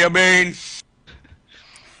 months? What do you mean?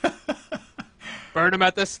 Burn them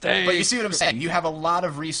at the stake. But you see what I'm saying? You have a lot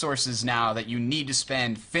of resources now that you need to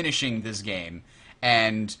spend finishing this game,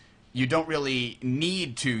 and you don't really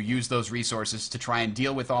need to use those resources to try and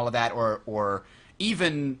deal with all of that, or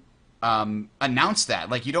even announce that.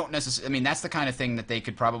 Like, you don't necessarily. I mean, that's the kind of thing that they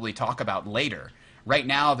could probably talk about later. Right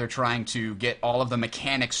now, they're trying to get all of the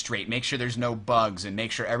mechanics straight, make sure there's no bugs, and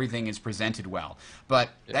make sure everything is presented well. But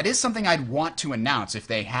that is something I'd want to announce if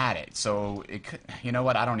they had it. So it could. You know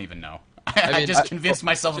what? I don't even know. I mean, just convinced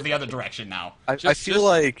myself of the other direction now. I Just- feel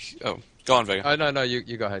like. Oh, go on, Vega. No, you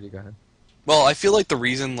go ahead. You go ahead. Well, I feel like the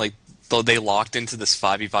reason though they locked into this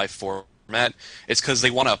 5v5 format is because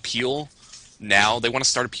they want to appeal now. They want to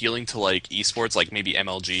start appealing to esports, like maybe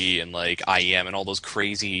MLG and IEM and all those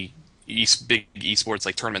crazy big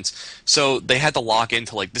esports tournaments. So they had to lock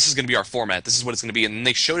into this is going to be our format. This is what it's going to be, and then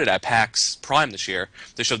they showed it at PAX Prime this year.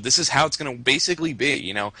 They showed this is how it's going to basically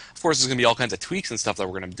be. Of course, there's going to be all kinds of tweaks and stuff that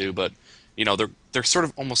we're going to do, but they're sort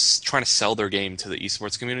of almost trying to sell their game to the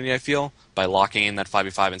esports community, I feel, by locking in that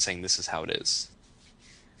 5v5 and saying this is how it is.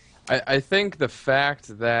 I think the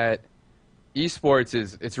fact that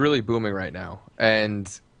esports it's really booming right now, and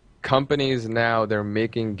companies now they're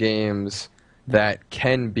making games that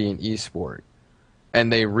can be an esport,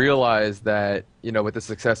 and they realize that with the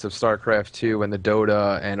success of StarCraft 2 and the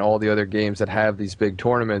Dota and all the other games that have these big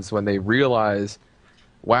tournaments, when they realize,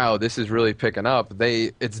 wow, this is really picking up,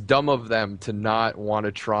 it's dumb of them to not want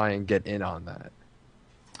to try and get in on that.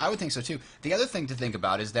 I would think so too. The other thing to think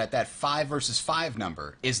about is that 5 versus 5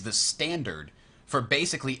 number is the standard for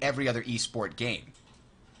basically every other esport game.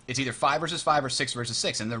 It's either 5 versus 5 or 6 versus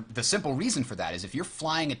 6, and the simple reason for that is if you're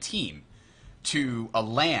flying a team to a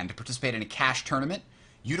LAN to participate in a cash tournament,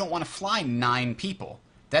 you don't want to fly 9 people.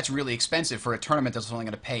 That's really expensive for a tournament that's only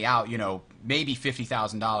going to pay out, maybe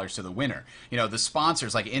 $50,000 to the winner. The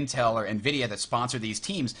sponsors like Intel or Nvidia that sponsor these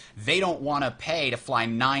teams, they don't want to pay to fly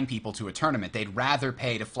 9 people to a tournament. They'd rather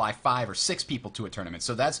pay to fly 5 or 6 people to a tournament.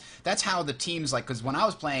 So that's how the teams because when I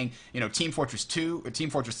was playing, Team Fortress 2, or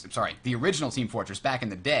the original Team Fortress back in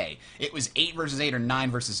the day, it was 8 versus 8 or 9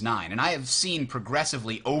 versus 9. And I have seen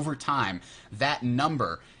progressively over time that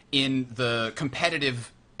number in the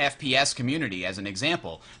competitive FPS community, as an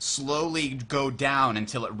example, slowly go down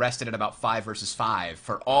until it rested at about 5 versus 5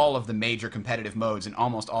 for all of the major competitive modes in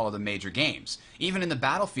almost all of the major games. Even in the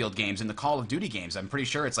Battlefield games, in the Call of Duty games, I'm pretty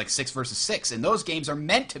sure it's 6 versus 6, and those games are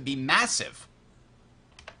meant to be massive.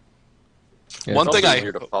 Yeah, One It's thing also I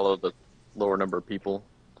easier to follow the lower number of people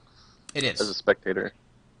It as a is. spectator.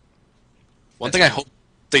 One thing I hope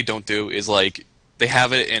they don't do is they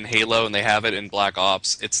have it in Halo and they have it in Black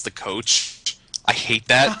Ops. It's the coach. I hate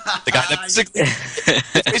that. The guy that's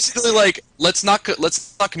it's basically let's not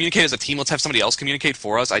communicate as a team. Let's have somebody else communicate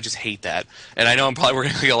for us. I just hate that. And I know we're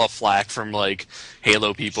gonna get a lot of flack from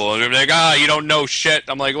Halo people, and they're like, you don't know shit.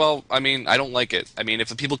 I'm like, well, I mean, I don't like it. I mean, if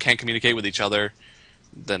the people can't communicate with each other,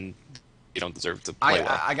 then you don't deserve to play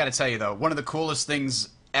well. I got to tell you though, one of the coolest things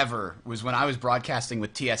ever was when I was broadcasting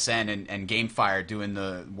with TSN and GameFire, doing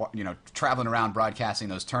traveling around broadcasting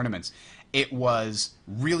those tournaments. It was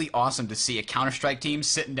really awesome to see a Counter-Strike team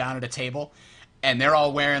sitting down at a table, and they're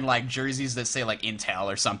all wearing jerseys that say Intel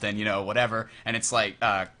or something, whatever, and it's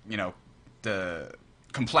the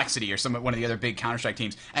Complexity or one of the other big Counter-Strike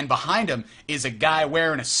teams, and behind them is a guy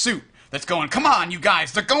wearing a suit that's going, come on, you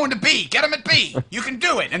guys, they're going to B. Get them at B. You can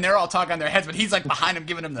do it. And they're all talking on their heads, but he's like behind him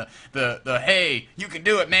giving him the hey, you can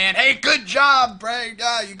do it, man. Hey, good job, Bray.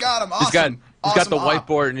 Yeah, you got him. Awesome. He's got the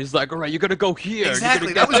whiteboard, and he's like, all right, you got to go here.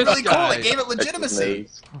 Exactly. That was really cool. It gave it legitimacy.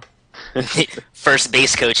 First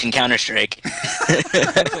base coach in Counter-Strike.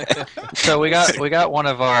 So we got one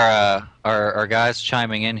of our guys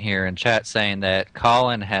chiming in here in chat saying that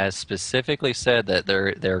Colin has specifically said that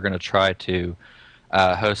they're going to try to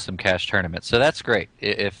host some cash tournaments. So that's great.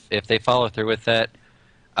 If they follow through with that,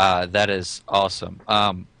 that is awesome.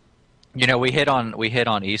 We hit on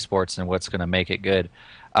esports and what's going to make it good.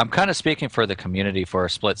 I'm kind of speaking for the community for a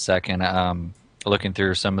split second. Looking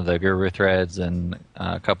through some of the Guru threads and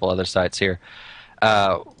a couple other sites here.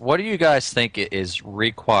 What do you guys think is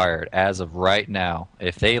required as of right now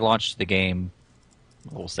if they launch the game,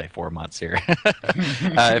 we'll say 4 months here,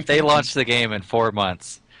 if they launch the game in 4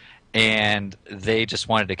 months and they just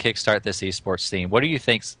wanted to kickstart this esports scene, what do you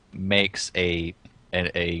think makes a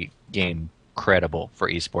game credible for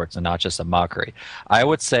esports and not just a mockery? I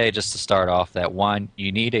would say, just to start off, that one,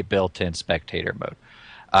 you need a built-in spectator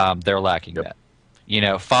mode. They're lacking that.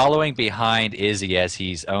 Following behind Izzy as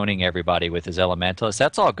he's owning everybody with his elementalist,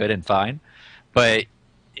 that's all good and fine. But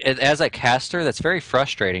as a caster, that's very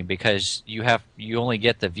frustrating because you only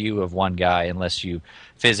get the view of one guy unless you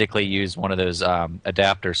physically use one of those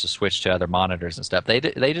adapters to switch to other monitors and stuff. They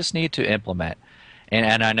just need to implement.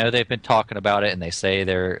 And I know they've been talking about it, and they say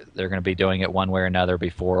they're going to be doing it one way or another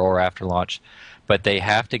before or after launch. But they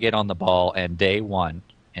have to get on the ball, and day one,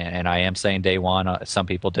 and I am saying day one, some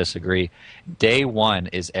people disagree, day one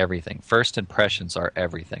is everything. First impressions are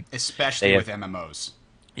everything. Especially with MMOs.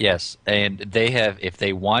 Yes, and they have, if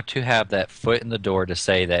they want to have that foot in the door to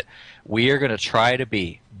say that we are going to try to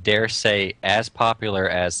be, dare say, as popular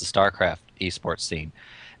as the StarCraft esports scene,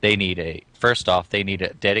 they need first off, they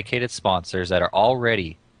need dedicated sponsors that are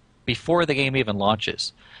already, before the game even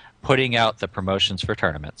launches, putting out the promotions for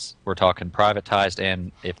tournaments. We're talking privatized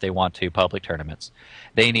and, if they want to, public tournaments.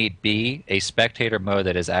 They need a spectator mode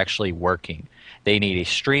that is actually working. They need a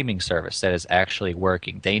streaming service that is actually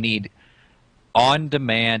working. They need, on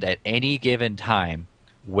demand at any given time,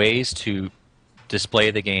 ways to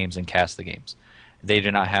display the games and cast the games. They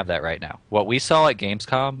do not have that right now. What we saw at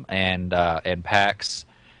Gamescom and PAX,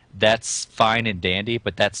 that's fine and dandy,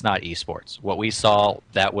 but that's not esports. What we saw,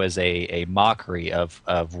 that was a mockery of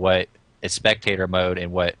what a spectator mode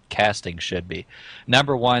and what casting should be.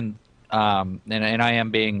 Number one, and I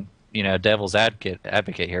am being devil's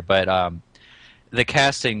advocate here, but the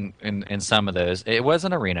casting in some of those, it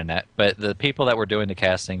wasn't ArenaNet, but the people that were doing the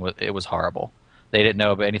casting, it was horrible. They didn't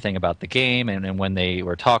know anything about the game, and when they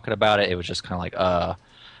were talking about it, it was just kind of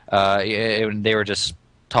like, they were just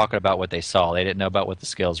talking about what they saw. They didn't know about what the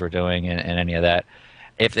skills were doing and any of that.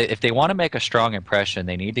 If they want to make a strong impression,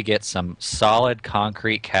 they need to get some solid,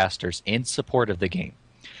 concrete casters in support of the game.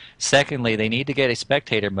 Secondly, they need to get a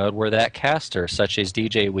spectator mode where that caster, such as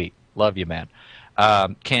DJ Wheat, love you, man,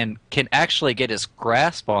 can actually get his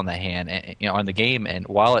grasp on the hand, on the game, and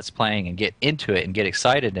while it's playing, and get into it and get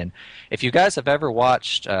excited. And if you guys have ever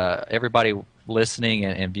watched, everybody listening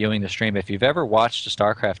and viewing the stream, if you've ever watched a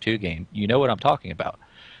StarCraft 2 game, you know what I'm talking about.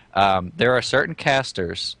 There are certain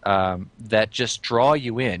casters that just draw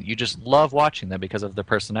you in. You just love watching them because of their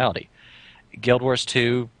personality. Guild Wars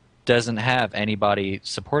 2 doesn't have anybody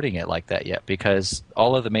supporting it like that yet, because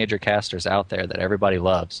all of the major casters out there that everybody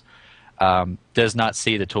loves does not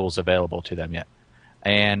see the tools available to them yet.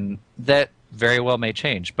 And that very well may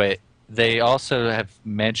change, but they also have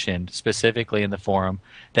mentioned specifically in the forum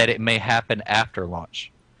that it may happen after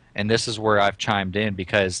launch. And this is where I've chimed in,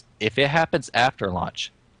 because if it happens after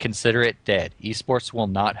launch, consider it dead. Esports will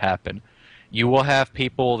not happen. You will have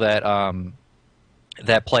people that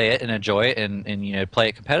that play it and enjoy it and play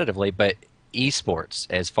it competitively, but esports,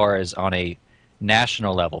 as far as on a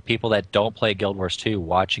national level, people that don't play Guild Wars 2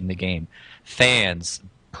 watching the game, fans,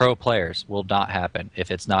 pro players, will not happen if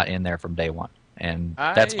it's not in there from day one. And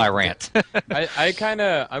that's my rant.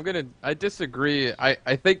 I disagree.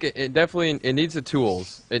 I think it definitely needs the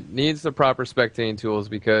tools. It needs the proper spectating tools,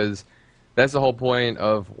 because that's the whole point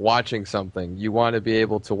of watching something. You want to be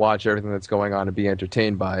able to watch everything that's going on and be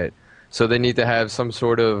entertained by it. So they need to have some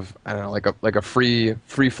sort of, I don't know, like a free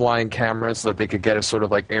flying camera, so that they could get a sort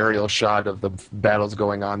of like aerial shot of the battles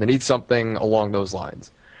going on. They need something along those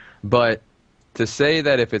lines. But to say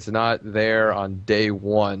that if it's not there on day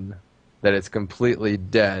one, that it's completely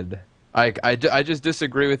dead, I just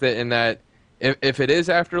disagree with it, in that if it is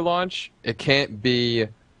after launch, it can't be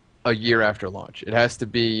a year after launch. It has to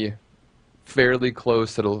be fairly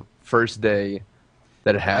close to the first day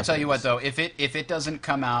that it happens. I'll tell you what, though, if it doesn't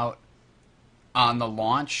come out on the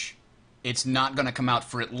launch, it's not going to come out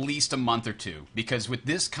for at least a month or two, because with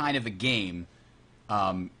this kind of a game,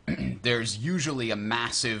 there's usually a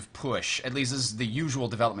massive push. At least this is the usual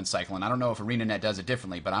development cycle, and I don't know if ArenaNet does it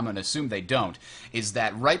differently, but I'm going to assume they don't, is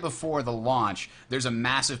that right before the launch, there's a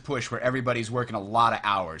massive push where everybody's working a lot of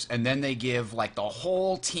hours, and then they give like the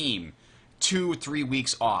whole team 2 or 3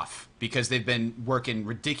 weeks off because they've been working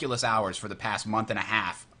ridiculous hours for the past month and a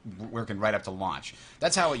half, working right up to launch.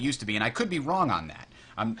 That's how it used to be, and I could be wrong on that.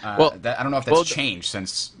 I don't know if that's changed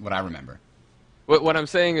since what I remember. What I'm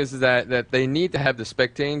saying is that they need to have the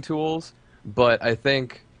spectating tools, but I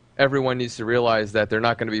think everyone needs to realize that they're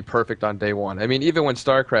not going to be perfect on day one. I mean, even when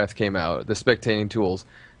StarCraft came out, the spectating tools,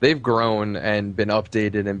 they've grown and been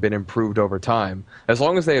updated and been improved over time. As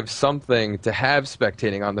long as they have something to have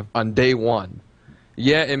spectating on day one,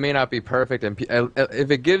 yeah, it may not be perfect, and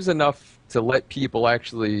if it gives enough to let people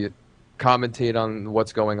actually commentate on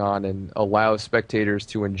what's going on and allow spectators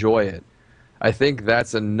to enjoy it, I think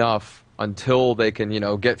that's enough until they can,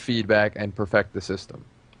 get feedback and perfect the system.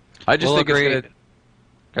 I just think it's going to...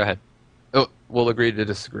 Go ahead. Oh, we'll agree to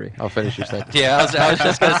disagree. I'll finish your sentence. Yeah, I was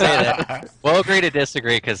just going to say that. We'll agree to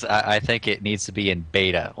disagree because I think it needs to be in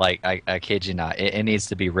beta. Like, I kid you not. It needs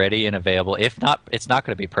to be ready and available. If not, it's not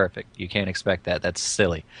going to be perfect. You can't expect that. That's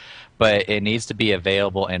silly. But it needs to be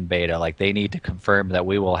available in beta. Like, they need to confirm that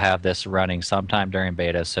we will have this running sometime during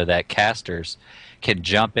beta so that casters can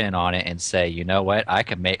jump in on it and say, you know what, I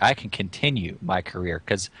can continue my career,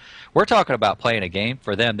 because we're talking about playing a game.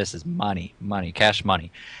 For them, this is money, cash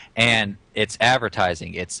money, and it's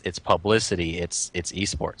advertising, it's publicity, it's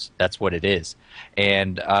esports. That's what it is,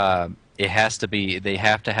 and it has to be. They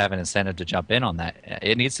have to have an incentive to jump in on that.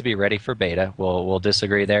 It needs to be ready for beta. We'll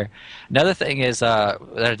disagree there. Another thing is that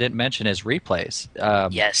I didn't mention is replays.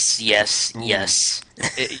 Yes.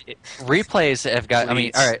 Replays have got. I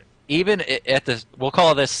mean, all right. Even at the, we'll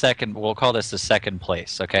call this the second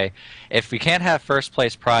place, okay? If we can't have first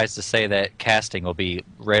place prize to say that casting will be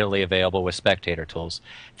readily available with spectator tools,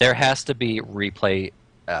 there has to be replay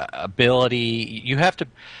ability. You have to,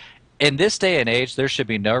 in this day and age, there should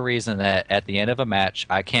be no reason that at the end of a match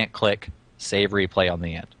I can't click save replay on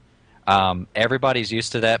the end. Everybody's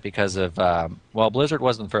used to that because of, Blizzard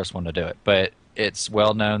wasn't the first one to do it, but it's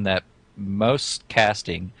well known that most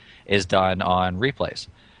casting is done on replays.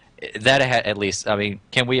 That at least, I mean,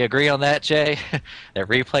 can we agree on that, Jay? That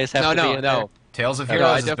replays have to be in there? Tales of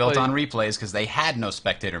Heroes is built on replays because they had no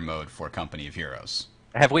spectator mode for Company of Heroes.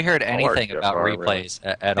 Have we heard anything about replays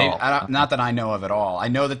at all? Not that I know of at all. I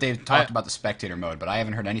know that they've talked about the spectator mode, but I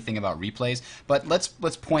haven't heard anything about replays. But let's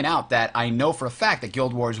point out that I know for a fact that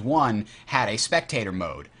Guild Wars 1 had a spectator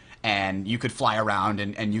mode. And you could fly around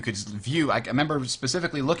and you could view. I remember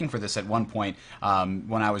specifically looking for this at one point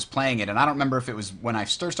when I was playing it, and I don't remember if it was when I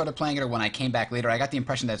first started playing it or when I came back later. I got the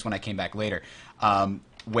impression that it's when I came back later,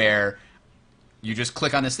 where you just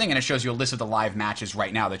click on this thing and it shows you a list of the live matches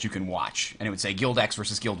right now that you can watch, and it would say Guild X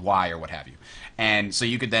versus Guild Y or what have you, and so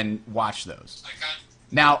you could then watch those.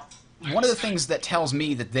 Now, one of the things that tells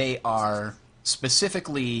me that they are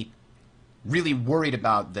specifically really worried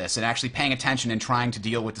about this and actually paying attention and trying to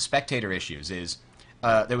deal with the spectator issues is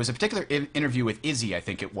there was a particular interview with Izzy, I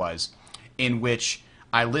think it was, in which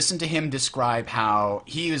I listened to him describe how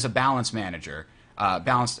he was a balance manager, lead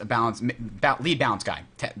balance guy,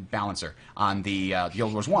 balancer on the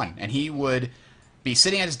Guild Wars 1, and he would be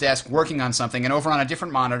sitting at his desk working on something, and over on a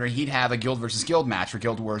different monitor he'd have a Guild versus Guild match for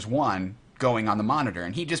Guild Wars 1 going on the monitor,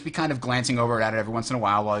 and he'd just be kind of glancing over at it every once in a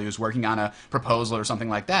while he was working on a proposal or something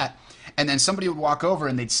like that. And then somebody would walk over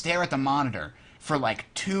and they'd stare at the monitor for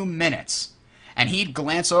like 2 minutes. And he'd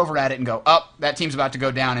glance over at it and go, oh, that team's about to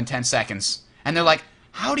go down in 10 seconds. And they're like,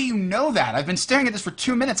 how do you know that? I've been staring at this for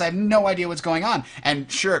 2 minutes. I have no idea what's going on.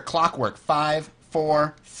 And sure, clockwork, 5,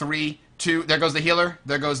 4, 3, 2, there goes the healer,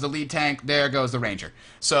 there goes the lead tank, there goes the ranger.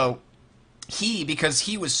 So because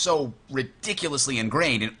he was so ridiculously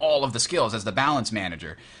ingrained in all of the skills as the balance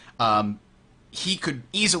manager, he could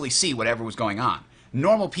easily see whatever was going on.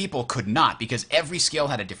 Normal people could not, because every skill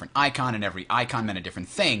had a different icon, and every icon meant a different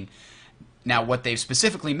thing. Now, what they've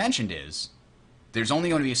specifically mentioned is there's only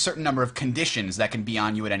going to be a certain number of conditions that can be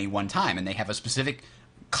on you at any one time, and they have a specific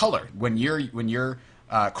color. When you're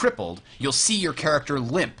crippled, you'll see your character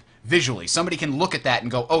limp visually. Somebody can look at that and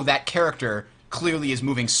go, oh, that character clearly is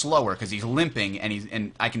moving slower because he's limping,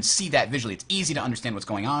 and I can see that visually. It's easy to understand what's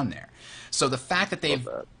going on there. So the fact that they've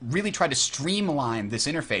really tried to streamline this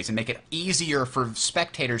interface and make it easier for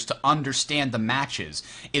spectators to understand the matches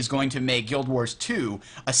is going to make Guild Wars 2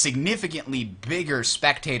 a significantly bigger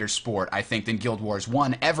spectator sport, I think, than Guild Wars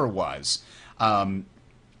 1 ever was.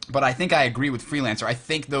 But I think I agree with Freelancer. I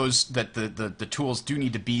think the tools do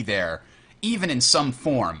need to be there, even in some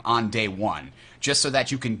form, on day one, just so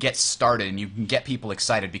that you can get started and you can get people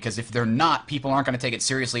excited. Because if they're not, people aren't going to take it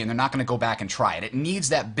seriously and they're not going to go back and try it. It needs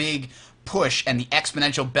that big push and the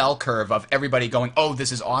exponential bell curve of everybody going, oh,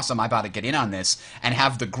 this is awesome, I got to get in on this, and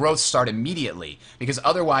have the growth start immediately. Because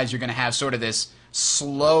otherwise you're going to have sort of this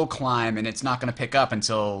slow climb and it's not going to pick up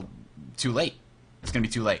until too late. It's going to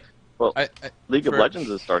be too late. Well, League of Legends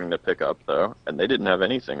is starting to pick up, though, and they didn't have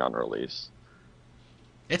anything on release.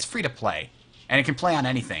 It's free to play, and it can play on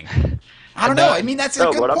anything. I don't know. I mean, that's a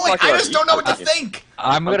good point. I just don't know what to think.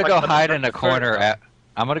 I'm going to go hide in a corner.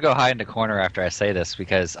 I'm going to go hide in a corner after I say this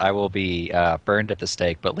because I will be burned at the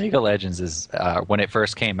stake. But League of Legends is, when it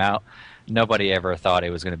first came out, nobody ever thought it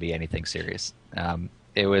was going to be anything serious.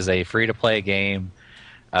 It was a free-to-play game.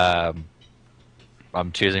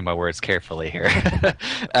 I'm choosing my words carefully here. I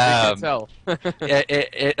can tell.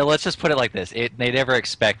 Let's just put it like this: they never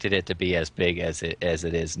expected it to be as big as it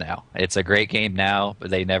is now. It's a great game now, but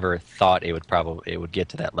they never thought it would get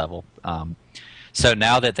to that level. So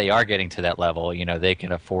now that they are getting to that level, they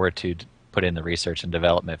can afford to put in the research and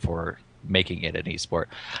development for making it an esport.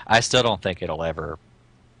 I still don't think it'll ever.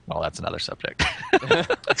 Well, that's another subject.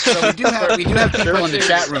 So we do have people in the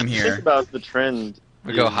chat room here. Think about the trend.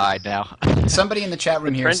 We go hide now. Somebody in the chat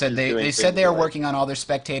room here said they said they are right. working on all their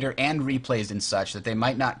spectator and replays and such, that they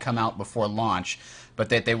might not come out before launch, but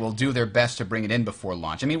that they will do their best to bring it in before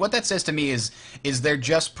launch. I mean, what that says to me is they're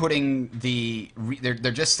just putting they're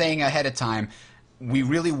just saying ahead of time, we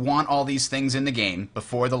really want all these things in the game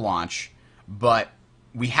before the launch, but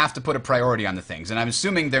we have to put a priority on the things. And I'm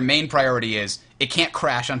assuming their main priority is it can't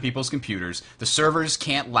crash on people's computers, the servers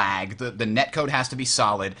can't lag, the netcode has to be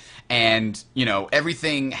solid, and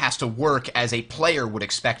everything has to work as a player would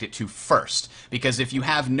expect it to first. Because if you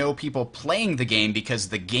have no people playing the game because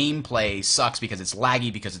the gameplay sucks, because it's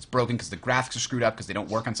laggy, because it's broken, because the graphics are screwed up, because they don't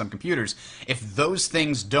work on some computers, if those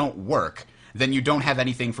things don't work, then you don't have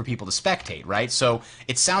anything for people to spectate, right? So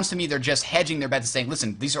it sounds to me they're just hedging their bets and saying,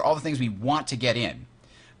 listen, these are all the things we want to get in.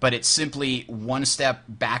 But it's simply one step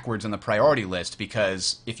backwards on the priority list,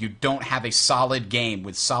 because if you don't have a solid game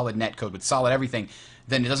with solid netcode, with solid everything,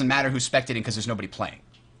 then it doesn't matter who's spectating because there's nobody playing.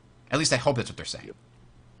 At least I hope that's what they're saying.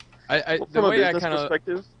 From a business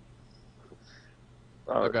perspective,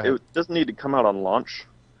 it doesn't need to come out on launch.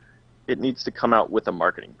 It needs to come out with a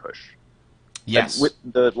marketing push. Yes.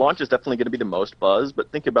 The launch is definitely going to be the most buzz,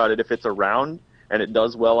 but think about it. If it's around and it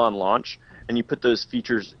does well on launch, and you put those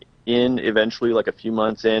features in eventually, like a few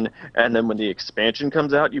months in, and then when the expansion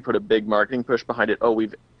comes out, you put a big marketing push behind it. Oh,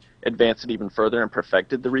 we've advanced it even further and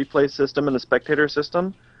perfected the replay system and the spectator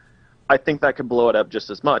system. I think that could blow it up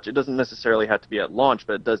just as much. It doesn't necessarily have to be at launch,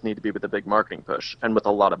 but it does need to be with a big marketing push and with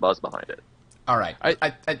a lot of buzz behind it. All right.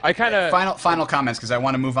 I kind of final comments, because I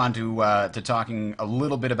want to move on to talking a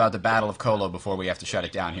little bit about the Battle of Kahlo before we have to shut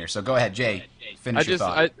it down here. So go ahead, Jay. Finish your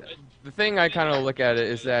thought. The thing I kind of look at it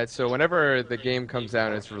is that, so whenever the game comes out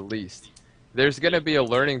and it's released, there's going to be a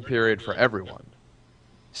learning period for everyone.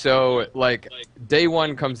 So, like, day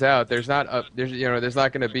one comes out, there's not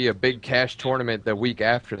going to be a big cash tournament the week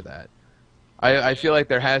after that. I feel like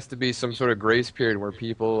there has to be some sort of grace period where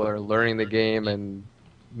people are learning the game and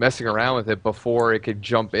messing around with it before it could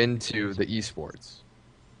jump into the esports.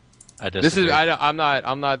 I'm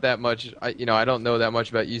not that much. I don't know that much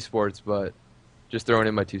about esports, but just throwing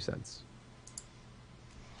in my 2 cents.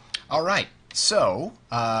 All right. So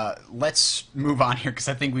let's move on here, because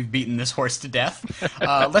I think we've beaten this horse to death.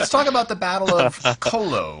 Let's talk about the Battle of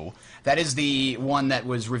Kahlo. That is the one that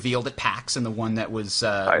was revealed at PAX and the one that was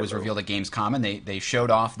revealed at Gamescom, and they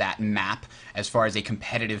showed off that map as far as a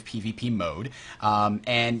competitive PvP mode.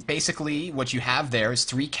 And basically what you have there is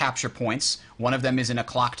 3 capture points. One of them is in a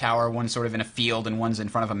clock tower, one's sort of in a field, and one's in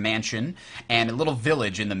front of a mansion, and a little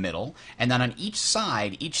village in the middle. And then on each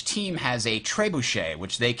side, each team has a trebuchet,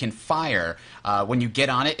 which they can fire. When you get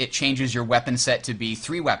on it, it changes your weapon set to be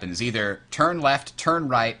 3 weapons, either turn left, turn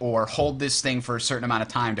right, or hold this thing for a certain amount of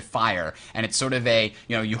time to fire. And it's sort of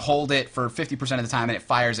you hold it for 50% of the time, and it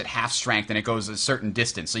fires at half strength, and it goes a certain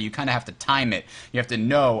distance. So you kind of have to time it. You have to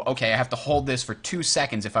know, okay, I have to hold this for 2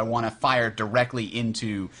 seconds if I want to fire directly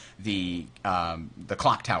into the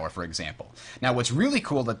clock tower, for example. Now, what's really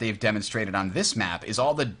cool that they've demonstrated on this map is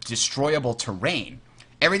all the destroyable terrain.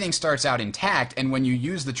 Everything starts out intact, and when you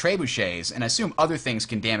use the trebuchets, and I assume other things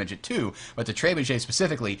can damage it too, but the trebuchet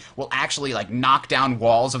specifically will actually knock down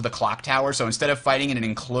walls of the clock tower. So instead of fighting in an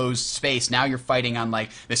enclosed space, now you're fighting on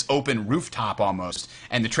this open rooftop almost,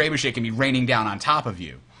 and the trebuchet can be raining down on top of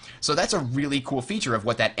you. So that's a really cool feature of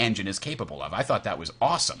what that engine is capable of. I thought that was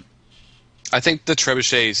awesome. I think the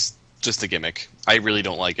trebuchet's just a gimmick. I really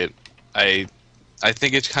don't like it. I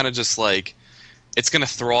think it's kind of just like it's going to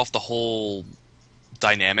throw off the whole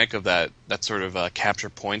dynamic of that sort of capture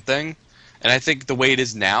point thing. And I think the way it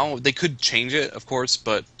is now, they could change it, of course,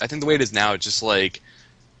 but I think the way it is now, it's just like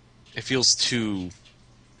it feels too.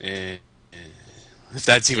 If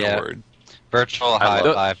that's even a word. Virtual high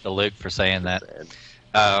five to Luke for saying that.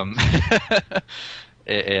 I'm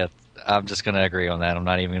just going to agree on that. I'm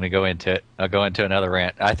not even going to go into it. I'll go into another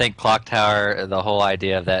rant. I think Clock Tower, the whole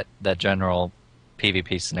idea of that general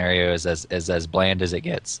PvP scenario is as bland as it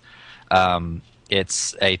gets.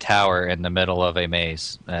 It's a tower in the middle of a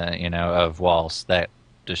maze, of walls that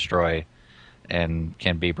destroy and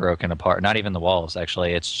can be broken apart. Not even the walls,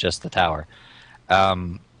 actually. It's just the tower.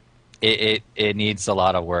 It needs a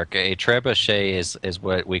lot of work. A trebuchet is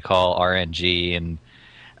what we call RNG,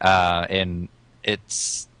 and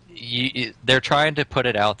it's they're trying to put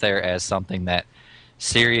it out there as something that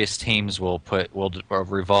serious teams will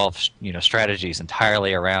revolve strategies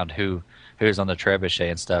entirely around who's on the trebuchet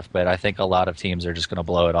and stuff. But I think a lot of teams are just going to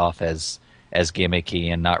blow it off as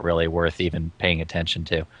gimmicky and not really worth even paying attention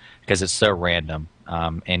to because it's so random.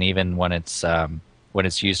 And even when it's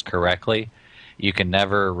used correctly, you can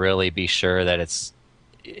never really be sure that it's.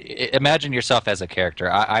 Imagine yourself as a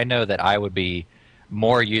character. I know that I would be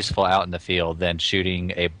more useful out in the field than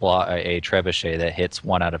shooting a trebuchet that hits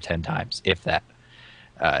 1 out of 10 times, if that.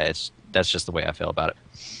 That's just the way I feel about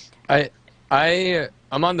it.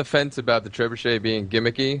 I'm on the fence about the trebuchet being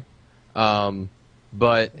gimmicky,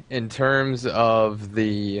 but in terms of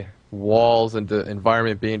the walls and the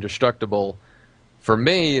environment being destructible, for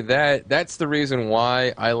me that's the reason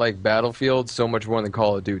why I like Battlefield so much more than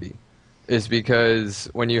Call of Duty. Is because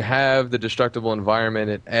when you have the destructible environment,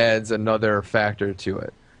 it adds another factor to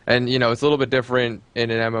it. And, it's a little bit different in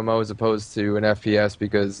an MMO as opposed to an FPS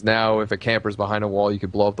because now if a camper's behind a wall, you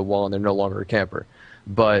could blow up the wall and they're no longer a camper.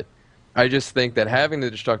 But I just think that having the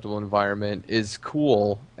destructible environment is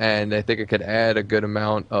cool, and I think it could add a good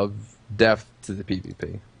amount of depth to the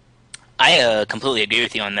PvP. I completely agree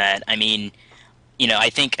with you on that. I mean,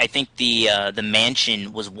 I think the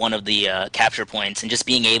mansion was one of the capture points, and just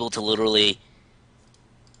being able to literally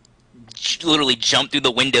jump through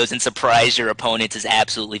the windows and surprise your opponents is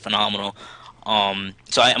absolutely phenomenal.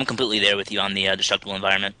 So I'm completely there with you on the destructible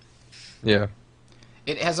environment. Yeah.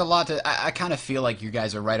 It has a lot to. I kind of feel like you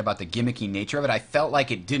guys are right about the gimmicky nature of it. I felt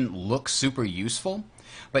like it didn't look super useful,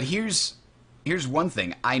 but here's one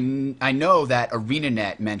thing. I know that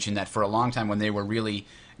ArenaNet mentioned that for a long time when they were really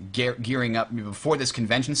gearing up before this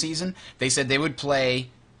convention season, they said they would play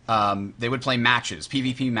matches,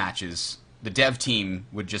 PvP matches. The dev team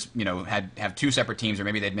would just have 2 separate teams, or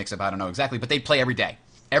maybe they'd mix up. I don't know exactly, but they'd play every day.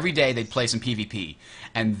 Every day they'd play some PvP,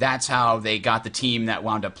 and that's how they got the team that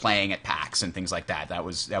wound up playing at PAX and things like that. That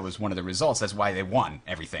was one of the results. That's why they won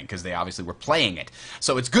everything, because they obviously were playing it.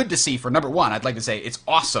 So it's good to see. For number one, I'd like to say it's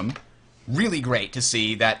awesome. Really great to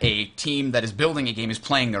see that a team that is building a game is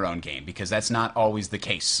playing their own game, because that's not always the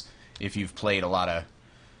case if you've played a lot of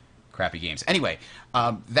crappy games. Anyway,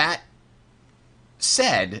 that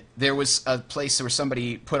said, there was a place where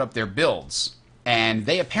somebody put up their builds, and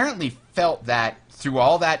they apparently felt that through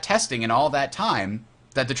all that testing and all that time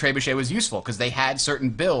that the trebuchet was useful, because they had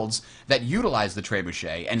certain builds that utilized the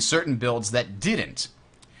trebuchet and certain builds that didn't.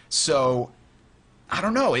 So I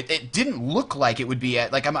don't know. It didn't look like it would be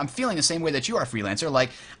I'm feeling the same way that you are, Freelancer.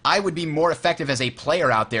 Like, I would be more effective as a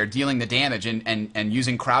player out there dealing the damage and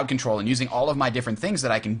using crowd control and using all of my different things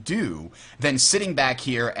that I can do than sitting back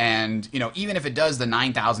here and, even if it does the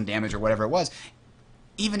 9,000 damage or whatever it was,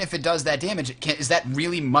 even if it does that damage, is that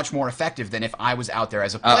really much more effective than if I was out there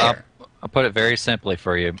as a player? I'll put it very simply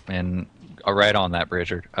for you, and right on that,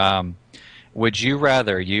 Bridger. Would you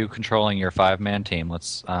rather, you controlling your 5-man team,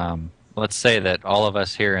 let's say that all of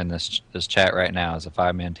us here in this chat right now is a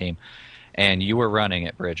 5-man team, and you were running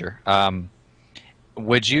it, Bridger.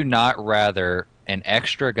 Would you not rather an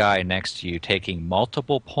extra guy next to you taking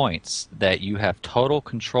multiple points that you have total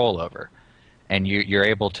control over, and you're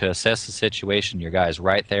able to assess the situation, your guy's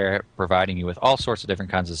right there providing you with all sorts of different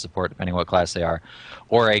kinds of support depending on what class they are,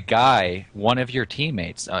 or a guy, one of your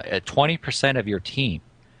teammates, 20% of your team,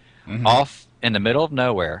 off in the middle of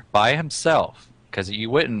nowhere by himself, because you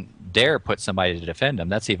wouldn't dare put somebody to defend him.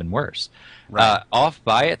 That's even worse. Right. Off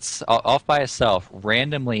by itself,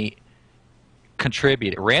 randomly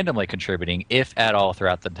contributing, if at all,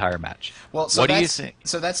 throughout the entire match. Well, so what do you think?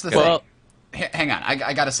 So that's the thing. Hang on,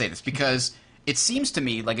 I got to say this, because it seems to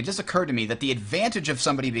me, like it just occurred to me, that the advantage of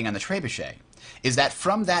somebody being on the trebuchet is that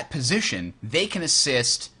from that position, they can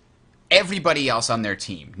assist everybody else on their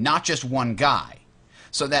team, not just one guy.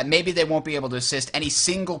 so that maybe they won't be able to assist any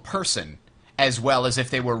single person as well as if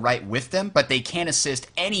they were right with them, but they can assist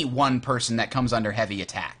any one person that comes under heavy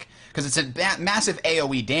attack. Because it's a massive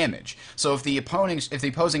AoE damage. So if the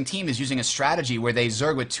opposing team is using a strategy where they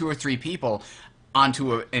zerg with 2 or 3 people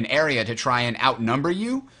onto an area to try and outnumber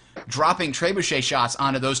you, dropping trebuchet shots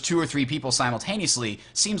onto those 2 or 3 people simultaneously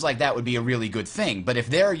seems like that would be a really good thing. But if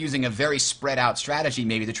they're using a very spread out strategy,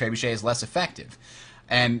 maybe the trebuchet is less effective.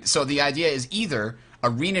 And so the idea is either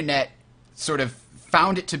ArenaNet sort of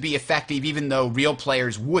found it to be effective even though real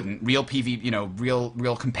players wouldn't, real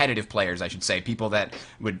real competitive players, I should say, people that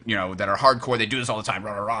would, that are hardcore, they do this all the time,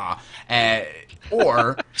 rah, rah, rah.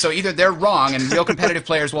 Or, so either they're wrong and real competitive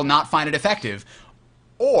players will not find it effective,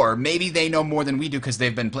 or maybe they know more than we do because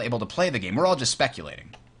they've been able to play the game. We're all just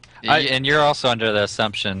speculating. And you're also under the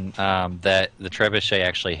assumption that the trebuchet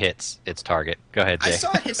actually hits its target. Go ahead, Jay. I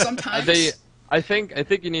saw it hit sometimes. I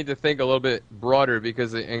think you need to think a little bit broader,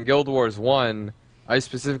 because in Guild Wars 1, I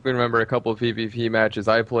specifically remember a couple of PvP matches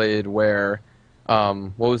I played where,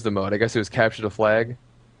 what was the mode? I guess it was Capture the Flag,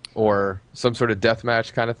 or some sort of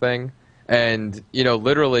deathmatch kind of thing. And,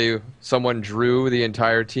 literally, someone drew the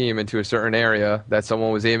entire team into a certain area that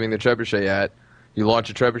someone was aiming the trebuchet at. You launch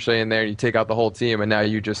a trebuchet in there, and you take out the whole team, and now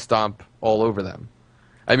you just stomp all over them.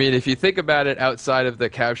 I mean, if you think about it outside of the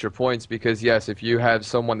capture points, because, yes, if you have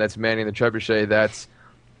someone that's manning the trebuchet,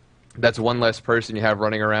 that's one less person you have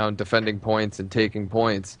running around defending points and taking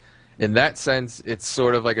points. In that sense, it's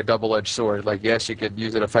sort of like a double-edged sword. Like, yes, you could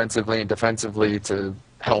use it offensively and defensively to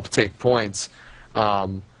help take points.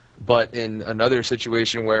 But in another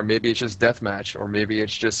situation where maybe it's just deathmatch, or maybe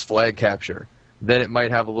it's just flag capture, then it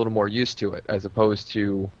might have a little more use to it, as opposed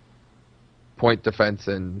to point defense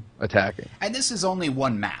and attacking. And this is only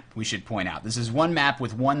one map, we should point out. This is one map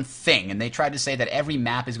with one thing, and they tried to say that every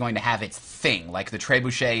map is going to have its thing, like the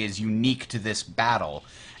trebuchet is unique to this battle,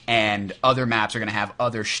 and other maps are going to have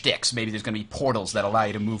other shticks. Maybe there's going to be portals that allow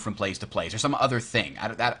you to move from place to place, or some other thing.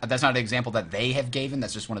 That's not an example that they have given,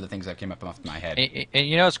 that's just one of the things that came up off my head. And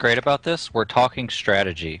you know what's great about this? We're talking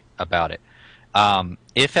strategy about it.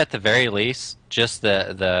 If at the very least, just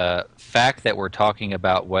the fact that we're talking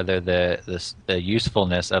about whether the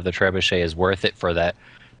usefulness of the trebuchet is worth it for that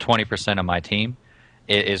 20% of my team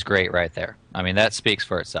is great right there. I mean, that speaks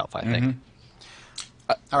for itself, I think.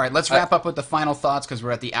 All right, let's wrap up with the final thoughts because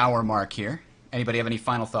we're at the hour mark here. Anybody have any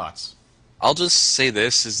final thoughts? I'll just say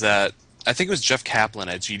this, is that I think it was Jeff Kaplan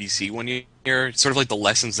at GDC one year, sort of like the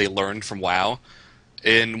lessons they learned from WoW.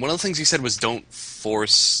 And one of the things he said was don't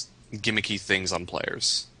force gimmicky things on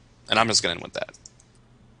players. And I'm just going to end with that.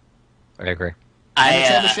 I agree.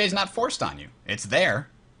 And the trebuchet is not forced on you. It's there.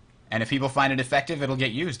 And if people find it effective, it'll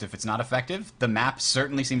get used. If it's not effective, the map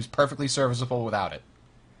certainly seems perfectly serviceable without it.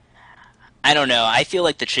 I don't know. I feel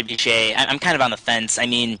like the trebuchet, I'm kind of on the fence. I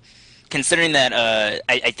mean, considering that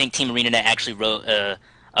I think Team ArenaNet actually wrote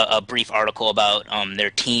a brief article about their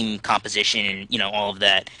team composition and all of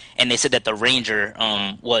that, and they said that the Ranger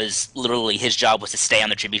was literally, his job was to stay on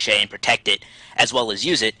the trebuchet and protect it as well as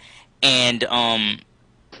use it. And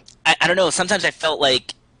I don't know. Sometimes I felt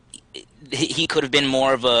like he could have been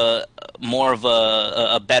more of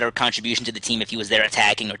a better contribution to the team if he was there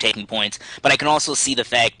attacking or taking points. But I can also see the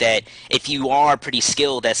fact that if you are pretty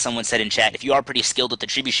skilled, as someone said in chat, if you are pretty skilled with the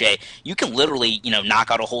trebuchet, you can literally knock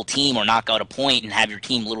out a whole team or knock out a point and have your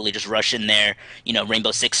team literally just rush in there,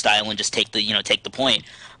 Rainbow Six style, and just take the point.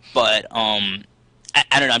 But I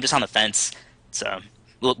don't know. I'm just on the fence, so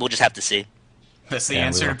we'll just have to see. That's the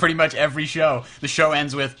answer to pretty much every show. The show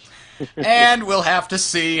ends with, and we'll have to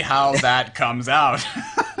see how that comes out.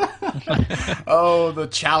 Oh, the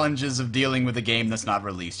challenges of dealing with a game that's not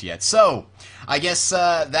released yet. So, I guess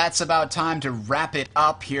that's about time to wrap it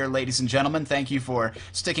up here, ladies and gentlemen. Thank you for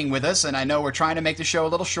sticking with us, and I know we're trying to make the show a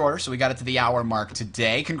little shorter, so we got it to the hour mark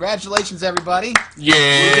today. Congratulations, everybody. Yeah!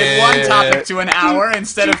 We did one topic to an hour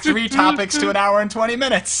instead of 3 topics to an hour and 20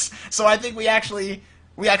 minutes. So I think we actually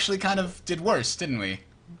kind of did worse, didn't we?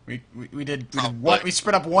 We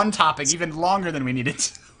spread up one topic even longer than we needed.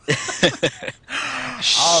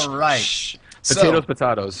 All right.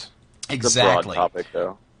 Potatoes. Exactly. It's a broad topic,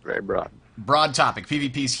 though. Very broad. Broad topic.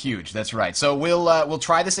 PvP's huge. That's right. So we'll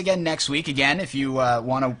try this again next week. Again, if you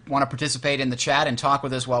want to participate in the chat and talk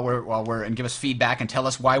with us while we're and give us feedback and tell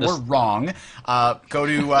us why we're wrong, go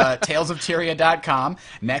to talesoftyria.com.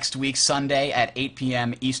 Next week, Sunday at 8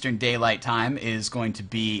 p.m. Eastern Daylight Time is going to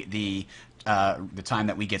be the time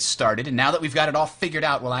that we get started. And now that we've got it all figured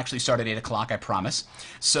out, we'll actually start at 8 o'clock, I promise.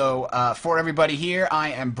 So for everybody here,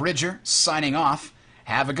 I am Bridger, signing off.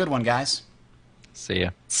 Have a good one, guys. See ya.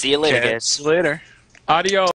 See you later, guys. See you later. Adios.